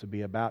supposed to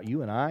be about.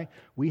 You and I,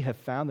 we have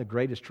found the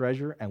greatest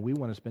treasure, and we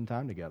want to spend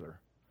time together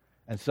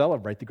and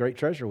celebrate the great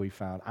treasure we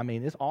found.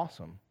 It's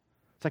awesome.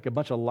 It's like a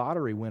bunch of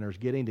lottery winners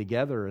getting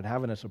together and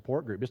having a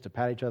support group just to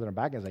pat each other on the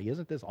back and say,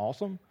 isn't this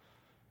awesome?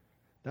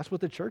 That's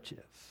what the church is.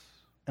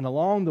 And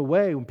along the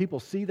way, when people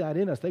see that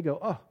in us, they go,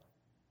 oh,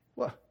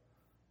 well,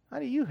 how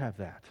do you have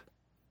that?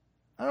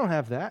 I don't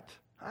have that.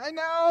 I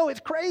know, it's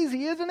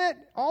crazy, isn't it?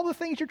 All the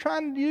things you're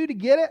trying to do to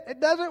get it, it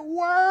doesn't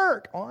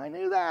work. Oh, I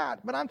knew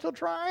that, but I'm still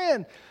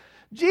trying.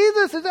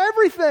 Jesus is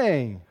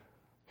everything.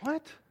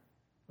 What?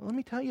 Well, let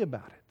me tell you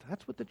about it.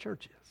 That's what the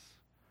church is.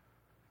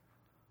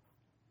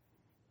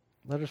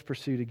 Let us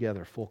pursue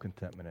together full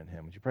contentment in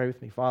Him. Would you pray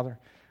with me, Father?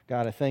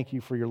 God, I thank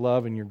You for Your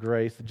love and Your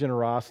grace, the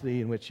generosity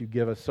in which You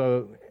give us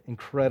so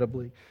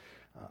incredibly.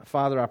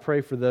 Father, I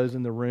pray for those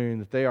in the room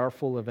that they are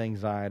full of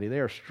anxiety. They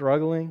are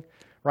struggling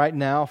right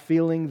now,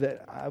 feeling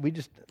that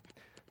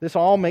this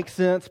all makes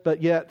sense,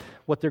 but yet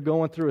what they're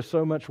going through is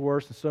so much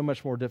worse and so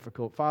much more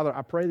difficult. Father,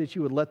 I pray that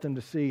You would let them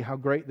to see how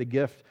great the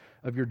gift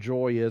of Your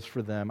joy is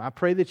for them. I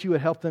pray that You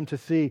would help them to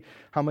see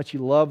how much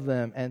You love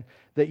them and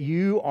that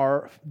You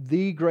are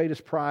the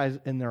greatest prize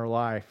in their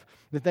life,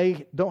 that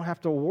they don't have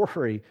to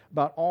worry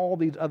about all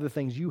these other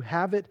things. You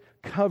have it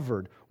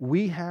covered.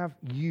 We have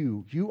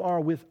You. You are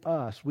with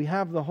us. We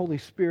have the Holy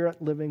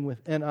Spirit living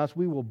within us.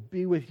 We will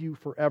be with You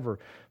forever.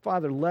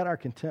 Father, let our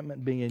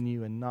contentment be in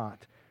You and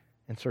not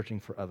in searching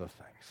for other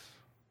things.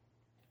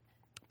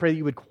 Pray that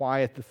You would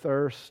quiet the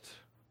thirst.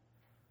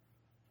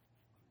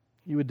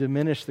 You would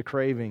diminish the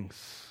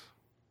cravings.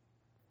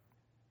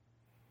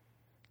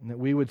 And that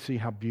we would see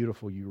how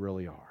beautiful You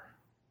really are.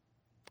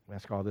 We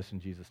ask all this in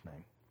Jesus'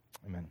 name.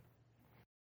 Amen.